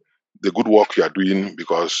optimize the good work you are doing,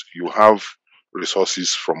 because you have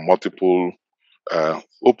resources from multiple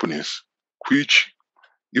openings, which,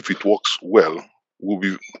 if it works well, will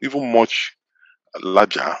be even much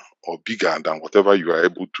larger or bigger than whatever you are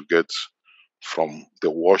able to get from the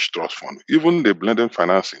wash trust fund. Even the blended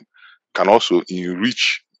financing can also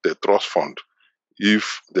enrich the trust fund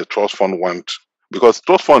if the trust fund want, because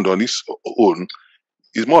trust fund on its own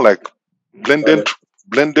is more like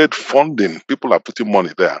blended funding. People are putting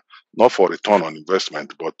money there, not for return on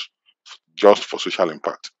investment, but just for social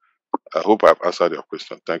impact. I hope I've answered your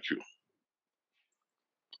question. Thank you.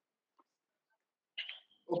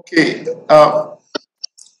 Okay.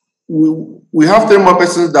 We have 10 more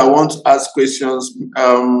persons that want to ask questions.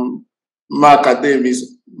 Mark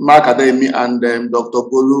Ademi and Dr.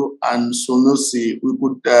 Bolu and Sunusi. We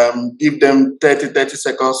could give them 30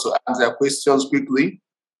 seconds to answer their questions quickly,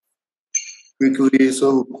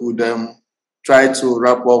 so we could try to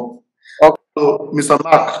wrap up. Okay. So, Mr.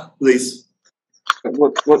 Mark, please. Good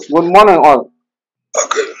morning, all.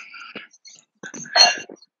 Okay.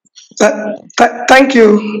 Thank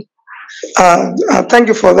you. Thank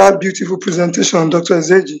you for that beautiful presentation, Dr.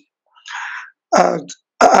 Ezeji.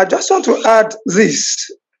 I just want to add this,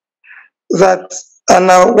 that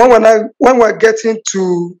now when we're getting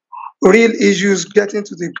to real issues, getting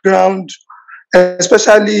to the ground,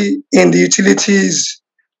 especially in the utilities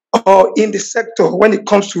or in the sector, when it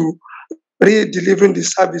comes to really delivering the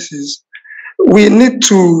services, we need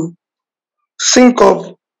to think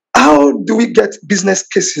of how do we get business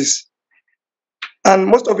cases. And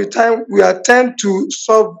most of the time, we attempt to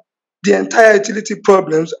solve the entire utility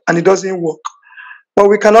problems, and it doesn't work. But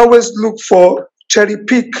we can always look for cherry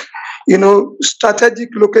pick,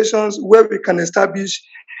 strategic locations where we can establish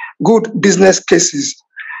good business cases.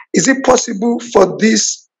 Is it possible for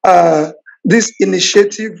this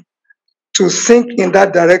initiative to think in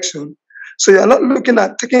that direction? So you're not looking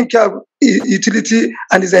at taking care of utility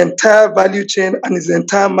and its entire value chain and its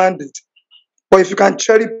entire mandate. But if you can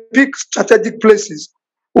cherry pick strategic places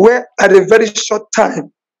where at a very short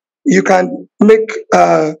time you can make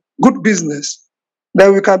good business,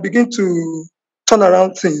 then we can begin to turn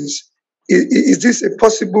around things. Is this a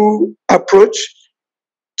possible approach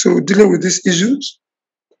to dealing with these issues?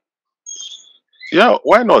 Yeah,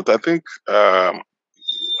 why not? I think I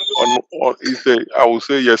will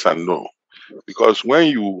say yes and no, because when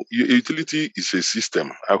utility is a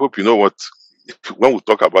system. I hope you know what. When we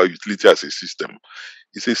talk about utility as a system,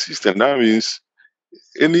 it's a system. That means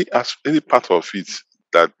any part of it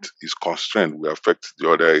that is constrained will affect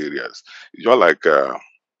the other areas. It's just like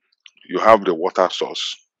you have the water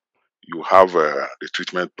source, you have the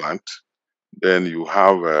treatment plant, then you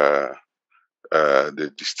have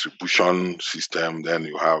the distribution system, then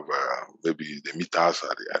you have maybe the meters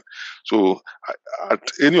at the end. So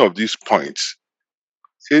at any of these points,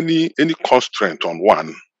 any constraint on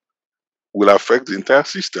one will affect the entire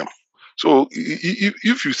system. So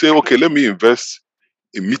if you say, okay, let me invest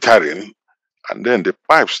in metering, and then the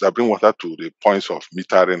pipes that bring water to the points of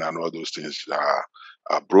metering and all those things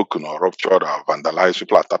are broken or ruptured or vandalized,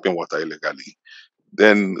 people are tapping water illegally,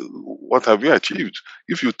 then what have you achieved?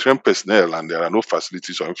 If you train personnel and there are no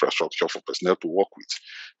facilities or infrastructure for personnel to work with,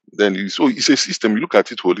 then so it's a system. You look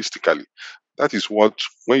at it holistically. That is what,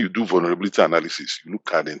 when you do vulnerability analysis, you look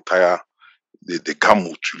at the entire the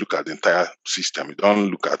gamut, you look at the entire system. You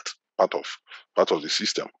don't look at part of the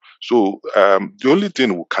system. So the only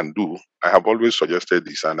thing we can do, I have always suggested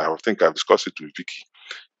this, and I think I've discussed it with Vicky,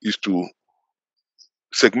 is to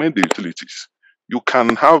segment the utilities. You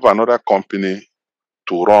can have another company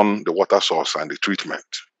to run the water source and the treatment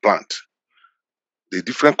plant. The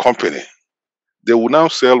different company, they will now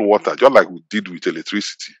sell water, just like we did with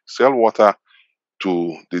electricity, sell water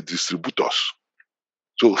to the distributors.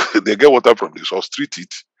 So they get water from the source, treat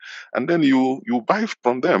it, and then you buy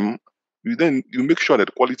from them. You make sure that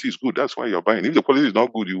the quality is good. That's why you're buying. If the quality is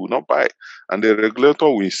not good, you will not buy. And the regulator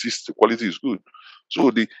will insist the quality is good.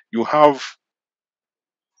 So you have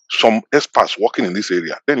some experts working in this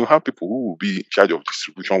area. Then you have people who will be in charge of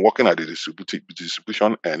distribution, working at the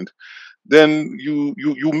distribution end. Then you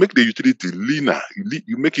make the utility leaner.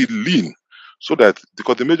 You make it lean, so that,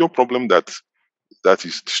 because the major problem that that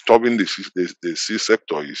is disturbing the sea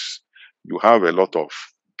sector is you have a lot of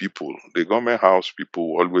people. The government house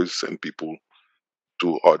people will always send people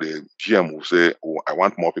to, or the GM will say, oh, I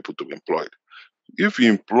want more people to be employed. If you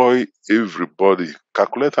employ everybody,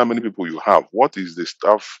 calculate how many people you have. What is the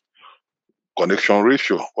staff connection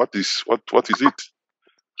ratio? What is it?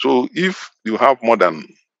 So if you have more than,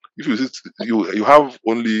 if you have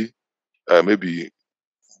only maybe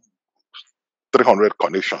 300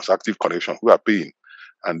 connections, active connections who are paying,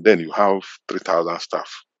 and then you have 3,000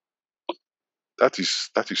 staff. That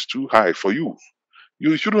is too high for you.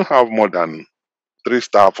 You shouldn't have more than 3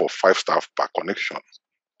 staff or 5 staff per connection,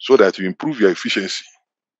 so that you improve your efficiency.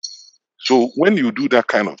 So when you do that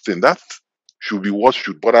kind of thing, that should be what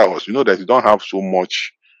should bother us. You know that you don't have so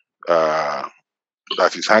much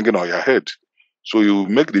that is hanging on your head. So you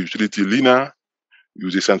make the utility leaner, you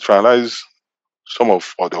decentralize some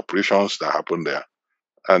of the operations that happen there,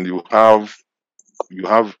 and you have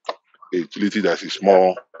a utility that is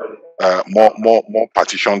more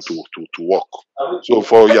partitioned to work. So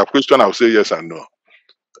for your question, I'll say yes and no.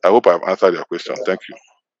 I hope I've answered your question. Thank you.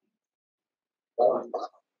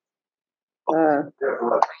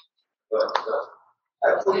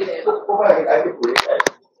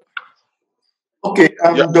 Okay,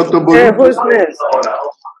 Yeah. Dr. Bolu. Who's next?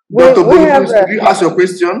 Dr. Bolu, please, could you ask your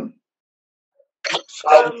question?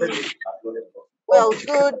 Well,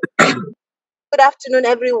 good afternoon,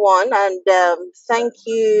 everyone, and thank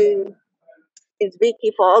you,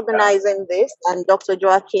 Ezeji, for organizing this, and Dr.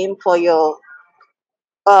 Joachim for your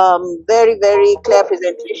very, very clear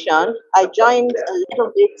presentation. I joined a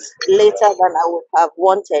little bit later than I would have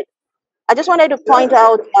wanted. I just wanted to point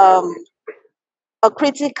out a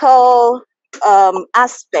critical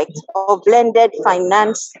aspect of blended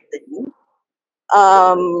financing.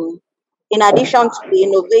 In addition to the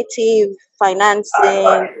innovative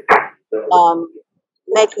financing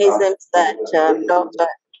mechanisms that Dr.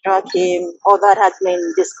 Joachim or that has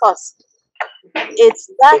been discussed, it's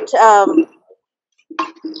that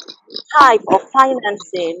type of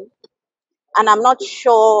financing, and I'm not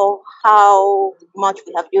sure how much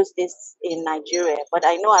we have used this in Nigeria, but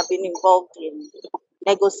I know I've been involved in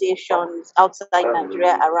negotiations outside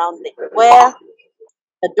Nigeria around it, where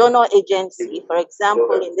a donor agency, for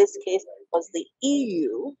example, in this case was the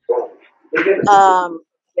EU,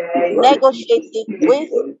 negotiated with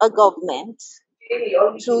a government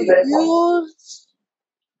to use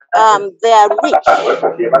their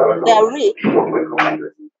reach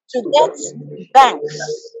to get banks,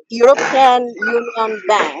 European Union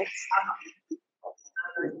banks,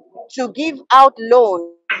 to give out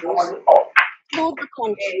loans to the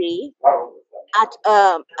country at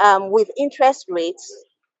with interest rates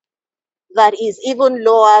that is even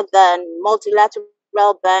lower than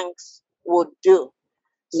multilateral banks would do.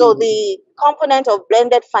 So the component of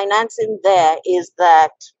blended financing there is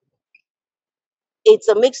that it's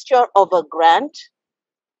a mixture of a grant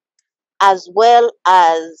as well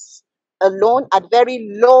as a loan at very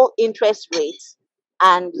low interest rates,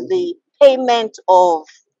 and the payment of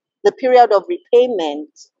the period of repayment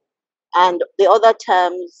and the other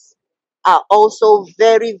terms are also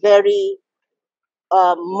very, very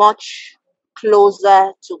much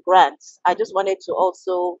closer to grants. I just wanted to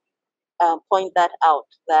also point that out,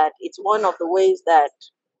 that it's one of the ways that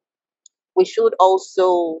we should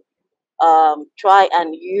also try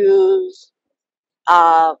and use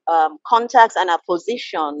our contacts and our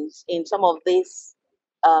positions in some of these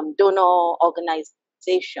donor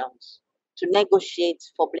organizations to negotiate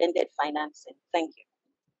for blended financing. Thank you.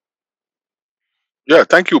 Yeah,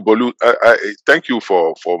 thank you, Bolu. I thank you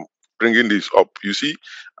for bringing this up. You see,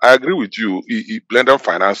 I agree with you. Blended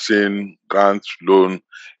financing, grant, loan,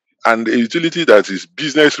 and a utility that is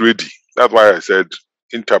business ready. That's why I said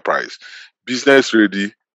enterprise, business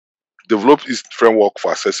ready, develop its framework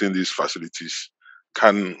for assessing these facilities,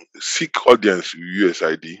 can seek audience with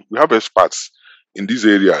USAID. We have experts in these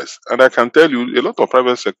areas, and I can tell you a lot of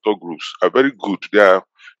private sector groups are very good. They are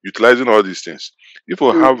utilizing all these things. If we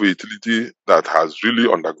have a utility that has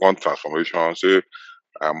really undergone transformation, say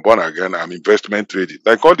I'm born again, I'm investment ready.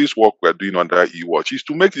 Like all this work we're doing under eWatch is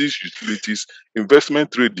to make these utilities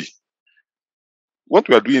investment ready. What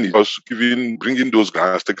we are doing is just bringing those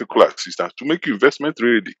grants, technical assistance to make you investment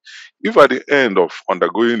ready. If at the end of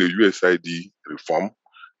undergoing a USAID reform,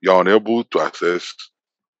 you're unable to access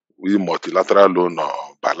with multilateral loan or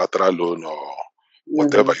bilateral loan or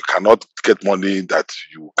whatever, you cannot get money that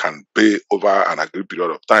you can pay over an agreed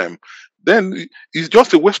period of time, then it's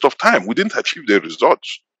just a waste of time. We didn't achieve the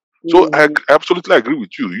results. So I absolutely agree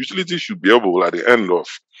with you. Utilities should be able at the end of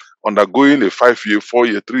undergoing a 5-year,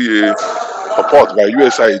 4-year, 3-year support by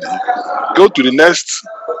USAID, go to the next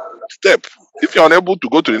step. If you're unable to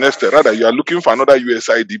go to the next step, rather you are looking for another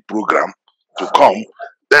USAID program to come,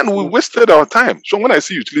 then we wasted our time. So when I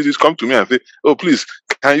see utilities come to me and say, oh, please,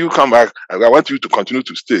 can you come back? I want you to continue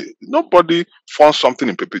to stay. Nobody funds something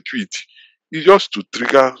in perpetuity. It's just to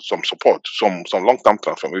trigger some support, some long-term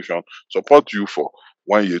transformation, support you for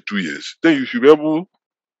 1 year, 2 years. Then you should be able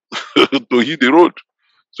to hit the road.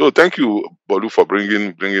 So thank you, Bolu, for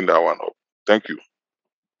bringing that one up. Thank you.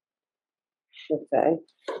 Okay.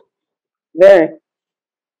 Very.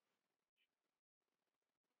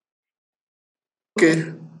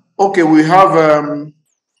 Okay, we have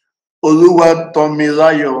Oluwa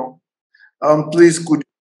Tomilayo. Please could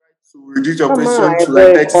you reduce your question to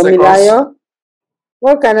like 30 seconds?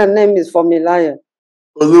 What kind of name is Tomilayo?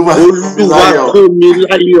 Oluwa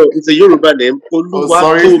Tomilayo. It's a Yoruba name.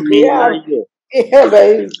 Oluwa Tomilayo. Yeah,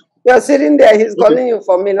 but you're sitting there, he's calling you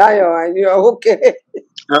Tomilayo, and you're okay.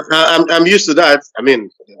 I'm used to that. I mean,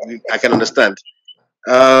 I can understand.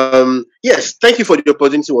 Yes, thank you for the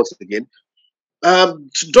opportunity once again.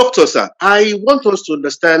 Doctor, sir, I want us to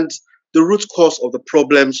understand the root cause of the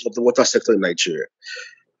problems of the water sector in Nigeria.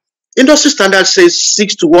 Industry standard says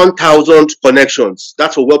 6 to 1,000 connections.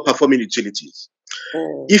 That's for well-performing utilities.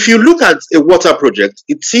 If you look at a water project,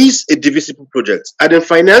 it is a divisible project. And in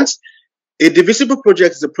finance, a divisible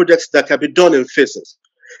project is a project that can be done in phases.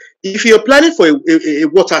 If you're planning for a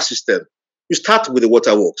water system, you start with the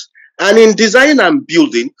water works. And in design and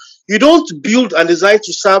building, you don't build and design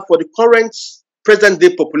to serve for the current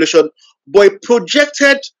present-day population, but a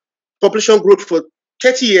projected population growth for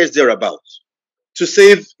 30 years thereabouts to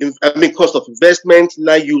save, cost of investment,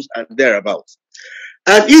 land use, and thereabouts.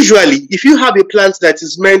 And usually, if you have a plant that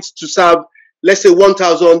is meant to serve, let's say,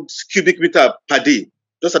 1,000 cubic meter per day,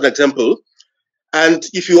 just an example, and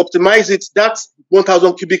if you optimize it, that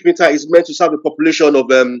 1,000 cubic meter is meant to serve a population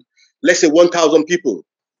of, let's say, 1,000 people.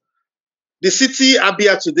 The city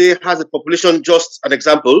Abia today has a population, just an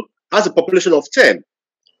example, has a population of 10,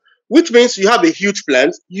 which means you have a huge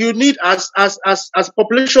plant. You need, as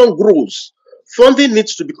population grows, funding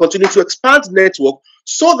needs to be continued to expand the network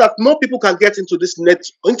so that more people can get into this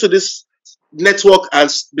network and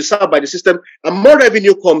be served by the system, and more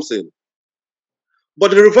revenue comes in.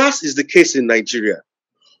 But the reverse is the case in Nigeria.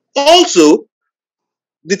 Also,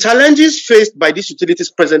 the challenges faced by these utilities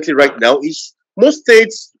presently right now is most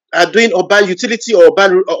states are doing urban utility or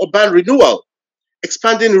urban renewal,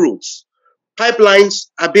 expanding routes. Pipelines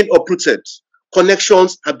are being uprooted.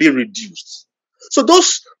 Connections are being reduced. So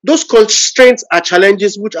those constraints are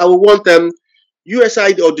challenges which I would want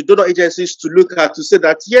USAID or the donor agencies to look at to say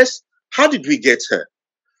that, yes, how did we get here?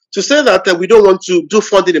 To say that we don't want to do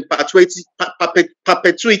funding in perpetuity,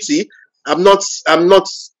 I'm not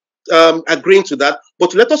agreeing to that.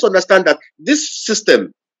 But let us understand that this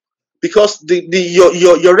system, because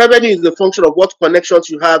your revenue is the function of what connections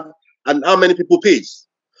you have and how many people pay.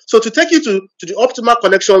 So to take you to the optimal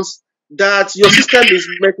connections that your system is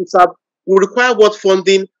meant to serve will require what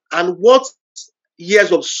funding and what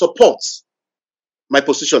years of support. My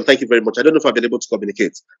position. Thank you very much. I don't know if I've been able to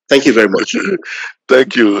communicate. Thank you very much.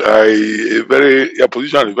 Thank you. Your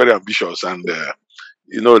position is very ambitious, and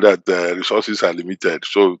you know that resources are limited.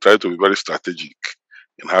 So try to be very strategic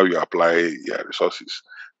in how you apply your resources.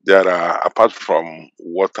 There are, apart from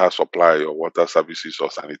water supply or water services or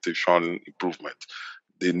sanitation improvement,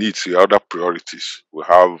 the needs, the other priorities. We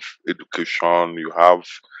have education, you have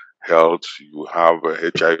health, you have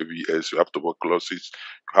HIV/AIDS, you have tuberculosis,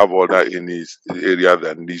 you have other area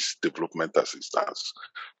that needs development assistance.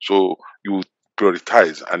 So you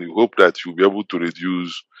prioritize, and you hope that you'll be able to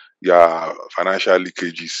reduce your financial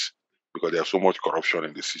leakages, because there's so much corruption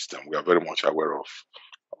in the system. We are very much aware of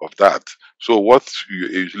that. So what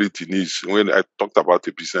your utility needs, when I talked about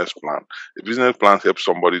a business plan helps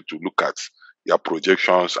somebody to look at your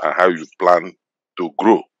projections and how you plan to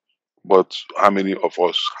grow. But how many of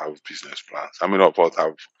us have business plans? How many of us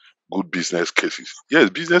have good business cases? Yes,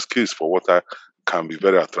 business case for water can be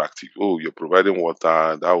very attractive. Oh, you're providing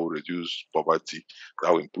water, that will reduce poverty,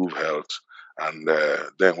 that will improve health. And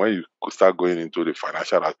then when you start going into the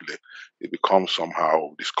financial outlay, it becomes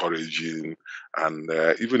somehow discouraging. And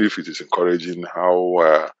even if it is encouraging,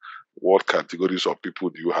 what categories of people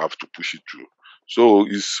do you have to push it through? So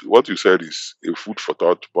is what you said is a food for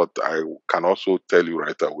thought, but I can also tell you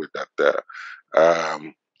right away that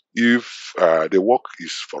if the work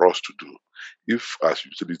is for us to do, if as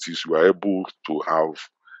utilities we are able to have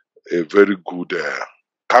a very good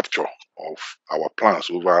capture of our plans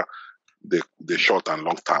over the short and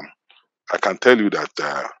long term, I can tell you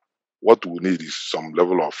that what we need is some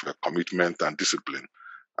level of commitment and discipline,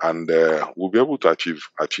 and we'll be able to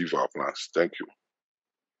achieve our plans. Thank you.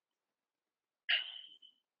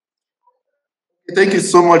 Thank you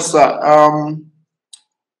so much, sir.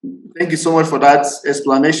 Thank you so much for that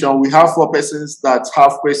explanation. We have 4 persons that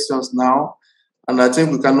have questions now, and I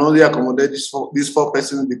think we can only accommodate these 4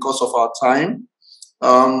 persons because of our time.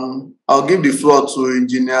 I'll give the floor to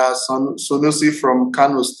Engineer Sonosi from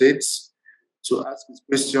Kano State to ask his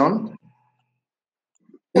question.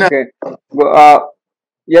 Okay.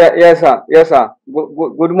 Yes, sir. Yes, sir.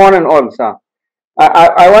 Good morning, all, sir.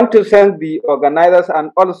 I want to thank the organizers and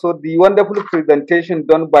also the wonderful presentation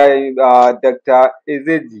done by Dr.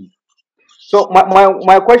 Ezeji. So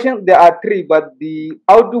my question, there are 3, but the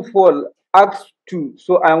outfall asks 2.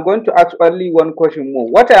 So I'm going to ask only one question more.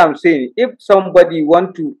 What I am saying, if somebody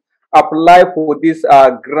want to apply for this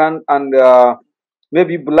grant and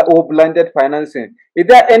maybe blended financing, is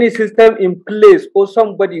there any system in place or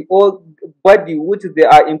somebody or body which they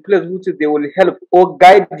are in place which they will help or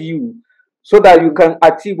guide you so that you can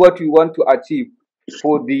achieve what you want to achieve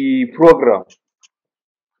for the program?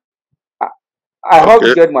 I hope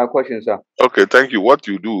you get my question, sir. Okay, thank you. What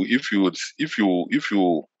you do, if you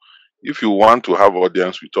want to have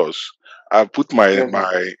audience with us, I put my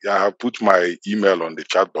email on the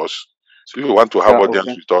chat box. So if you want to have audience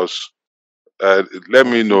with us, let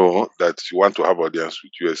me know that you want to have audience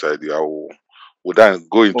with USAID. We'll then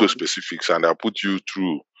go into specifics, and I'll put you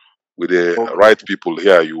through with the right people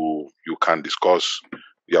here. You can discuss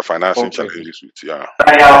your financing challenges with. Yeah.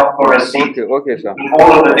 Okay, sir.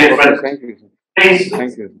 All of the different. Thank you. Please.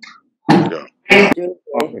 Thank you. Yeah.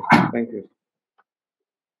 Okay. Thank you.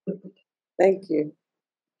 Thank you.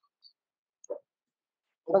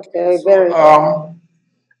 Okay, very.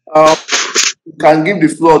 You can give the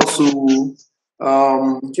floor to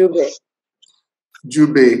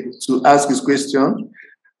Jube to ask his question.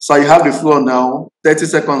 So you have the floor now. 30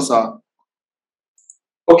 seconds, sir.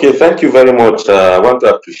 Okay, thank you very much. I want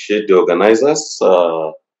to appreciate the organizers,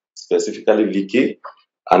 specifically Vicky,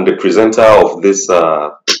 and the presenter of this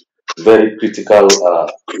very critical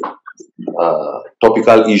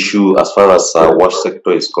topical issue as far as wash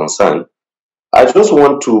sector is concerned. I just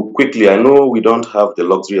want to quickly, I know we don't have the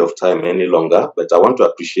luxury of time any longer, but I want to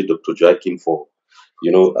appreciate Dr. Joachim for,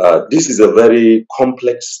 this is a very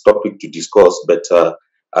complex topic to discuss, but I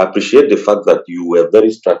appreciate the fact that you were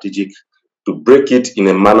very strategic to break it in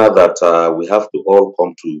a manner that we have to all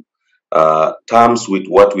come to terms with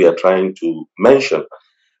what we are trying to mention.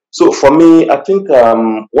 So for me, I think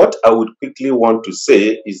what I would quickly want to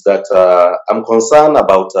say is that I'm concerned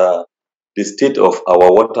about the state of our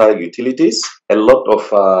water utilities. A lot of,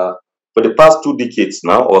 for the past 2 decades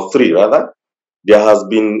now, or 3 rather, there has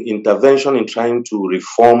been intervention in trying to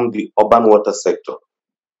reform the urban water sector.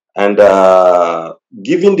 And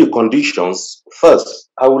given the conditions, first,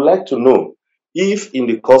 I would like to know if in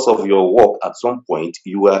the course of your work at some point,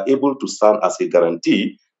 you were able to stand as a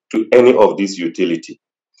guarantee to any of these utility.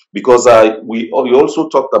 Because we also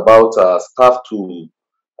talked about staff to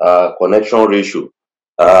connection ratio.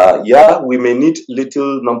 Yeah, we may need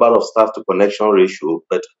little number of staff to connection ratio,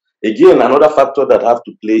 but again, another factor that have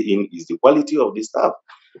to play in is the quality of the staff.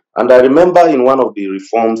 And I remember in one of the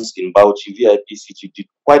reforms in Bauchi, VIPCG did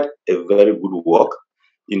quite a very good work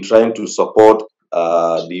in trying to support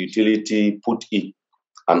the utility, put in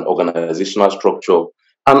an organizational structure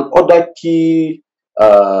and other key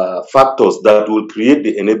factors that will create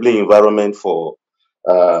the enabling environment for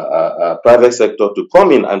private sector to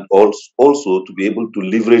come in and also to be able to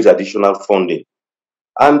leverage additional funding.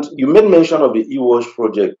 And you made mention of the e-wash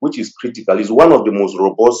project, which is critical. It's one of the most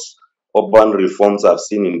robust urban reforms I've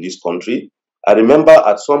seen in this country. I remember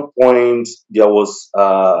at some point there was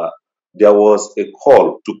a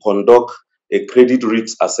call to conduct a credit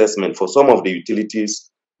risk assessment for some of the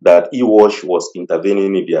utilities that e-wash was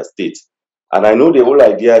intervening in their state. And I know the whole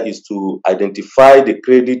idea is to identify the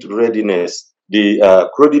credit readiness, the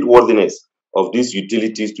credit worthiness of these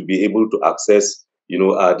utilities to be able to access,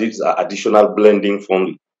 this additional blending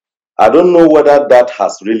funding. I don't know whether that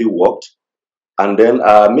has really worked. And then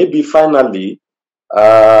maybe finally,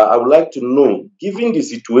 I would like to know, given the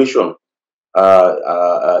situation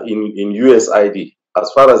in USAID,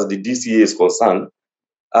 as far as the DCA is concerned,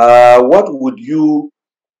 what would you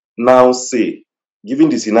now say, given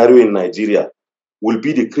the scenario in Nigeria, will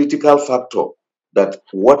be the critical factor that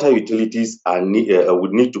water utilities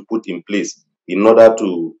would need to put in place in order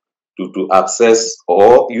to access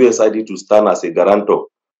or USAID to stand as a guarantor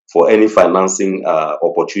for any financing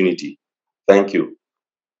opportunity? Thank you.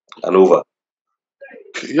 And over.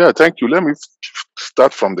 Yeah, thank you. Let me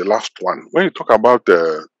start from the last one. When you talk about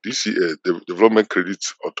the DCA, the Development Credit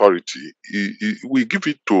Authority, we give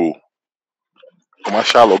it to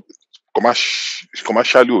commercial,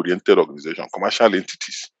 commercially oriented organizations, commercial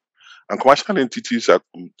entities. And commercial entities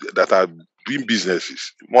that are doing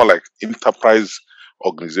businesses, more like enterprise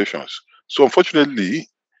organizations. So unfortunately,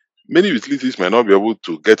 many utilities may not be able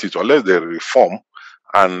to get it unless they reform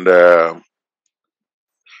and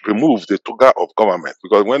remove the toga of government.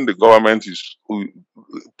 Because when the government is,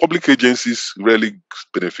 public agencies really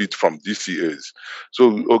benefit from DCAs.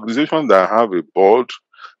 So organizations that have a board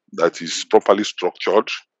that is properly structured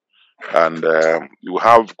and you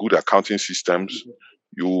have good accounting systems,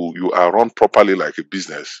 you are run properly like a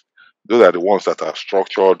business. Those are the ones that are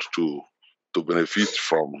structured to benefit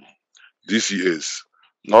from DCAs,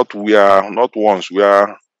 not ones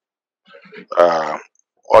where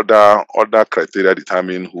other criteria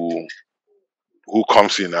determine who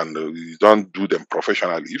comes in, and you don't do them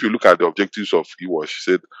professionally. If you look at the objectives of EWASH,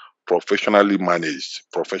 she said professionally managed.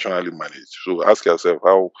 So ask yourself,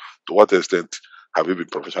 how, to what extent have you been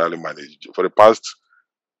professionally managed? For the past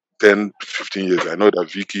 10, 15 years, I know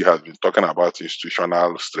that Vicky has been talking about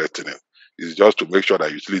institutional strengthening. It's just to make sure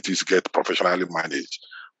that utilities get professionally managed.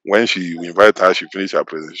 When we invite her, she finishes her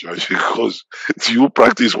presentation, she goes, do you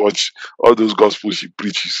practice what all those gospels she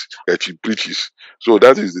preaches? So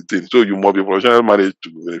that is the thing. So you must be professionally managed to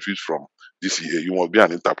benefit from DCA. You must be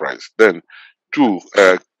an enterprise. Then, two,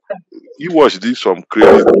 EWASH did some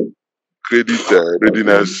credit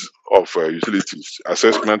readiness of utilities,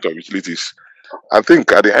 assessment of utilities. I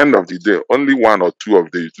think at the end of the day, only one or two of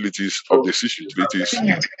the utilities, of the 6 utilities,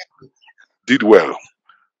 did well.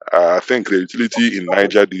 I think the utility in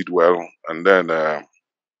Niger did well, and then I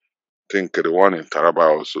think the one in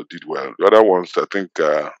Taraba also did well. The other ones, I think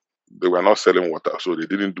they were not selling water, so they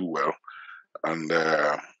didn't do well. And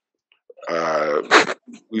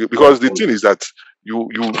because the thing is that you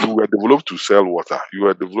were developed to sell water. You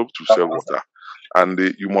were developed to sell water, and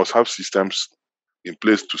you must have systems in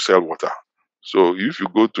place to sell water. So if you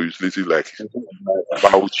go to utilities like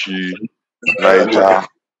Bauchi, Niger,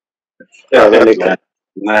 yeah,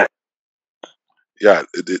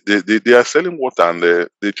 they are selling water, and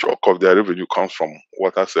the chunk of their revenue comes from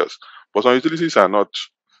water sales. But some utilities are not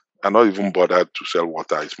even bothered to sell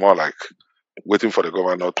water. It's more like waiting for the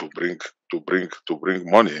governor to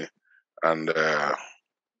bring money, and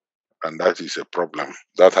that is a problem.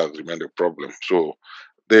 That has remained a problem. So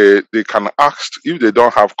they can ask if they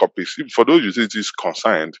don't have copies, if, for those utilities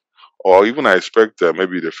concerned, or even I expect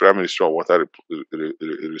maybe the Federal Ministry of Water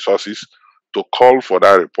Resources to call for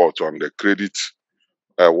that report on the credit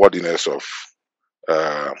worthiness of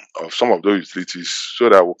some of those utilities, so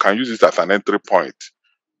that we can use it as an entry point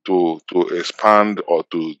to expand or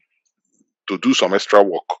to do some extra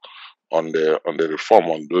work on the reform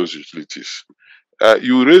on those utilities.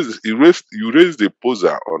 You raised the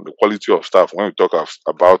poser on the quality of staff when we talk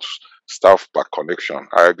about staff per connection.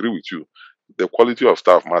 I agree with you. The quality of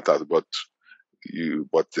staff matters, but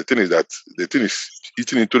the thing is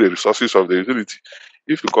eating into the resources of the utility.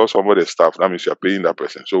 If you call somebody a staff, that means you're paying that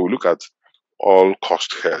person. So we look at all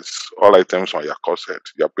cost heads, all items on your cost head.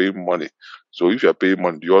 You're paying money. So if you're paying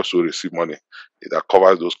money, you also receive money that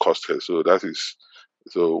covers those cost heads. So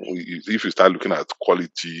if you start looking at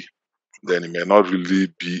quality, then it may not really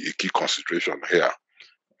be a key consideration here.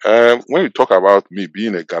 When you talk about me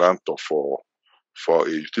being a guarantor for a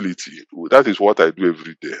utility, that is what I do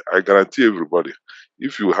every day. I guarantee everybody. I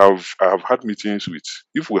have had meetings with,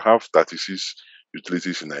 if we have 36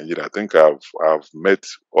 utilities in Nigeria, I think I've met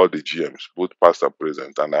all the GMs, both past and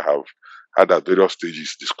present, and I have had at various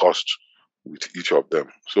stages discussed with each of them.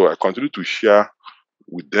 So I continue to share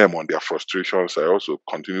with them on their frustrations. I also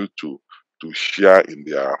continue to share in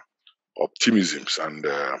their optimisms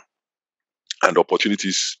and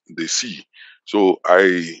opportunities they see. So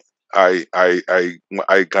I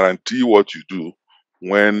guarantee what you do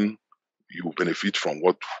when you benefit from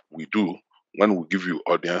what we do, when we give you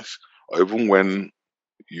audience, or even when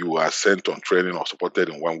you are sent on training or supported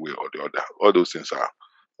in one way or the other. All those things are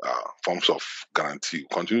forms of guarantee.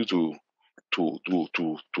 Continue to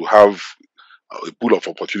have a pool of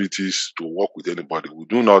opportunities to work with anybody. We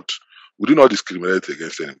do not discriminate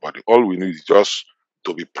against anybody. All we need is just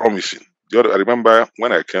to be promising. I remember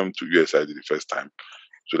when I came to USAID the first time,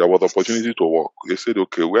 so there was opportunity to work. They said,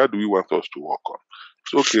 okay, where do we want us to work on?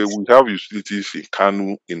 So okay, we have utilities in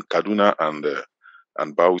Kanu, in Kaduna,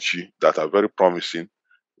 and Bauchi that are very promising.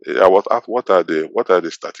 I was asked, what are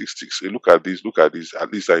the statistics? Look at this.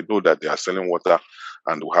 At least I know that they are selling water,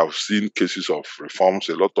 and we have seen cases of reforms,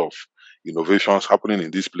 a lot of innovations happening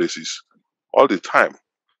in these places all the time.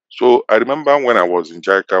 So I remember when I was in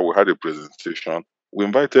JICA, we had a presentation. We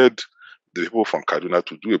invited the people from Kaduna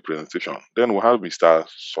to do a presentation. Then we had Mr.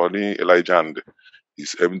 Sonny Elijah and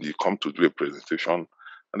his MD come to do a presentation.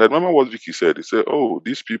 And I remember what Vicky said. He said, "Oh,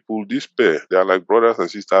 these people, this pair, they are like brothers and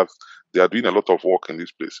sisters. They are doing a lot of work in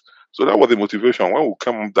this place." So that was the motivation. When we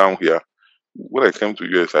came down here, when I came to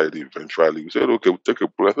USAID eventually, we said, "Okay, we'll take a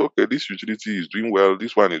breath. Okay, this utility is doing well.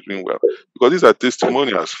 This one is doing well." Because these are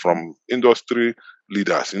testimonials from industry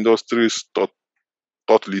leaders,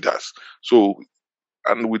 thought leaders. So,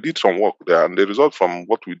 and we did some work there, and the result from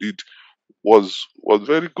what we did was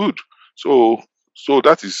very good. So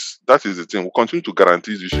that is the thing. We continue to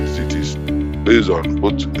guarantee these cities based on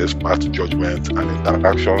both expert judgment and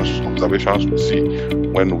interactions, observations we see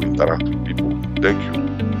when we interact with people. Thank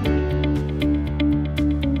you.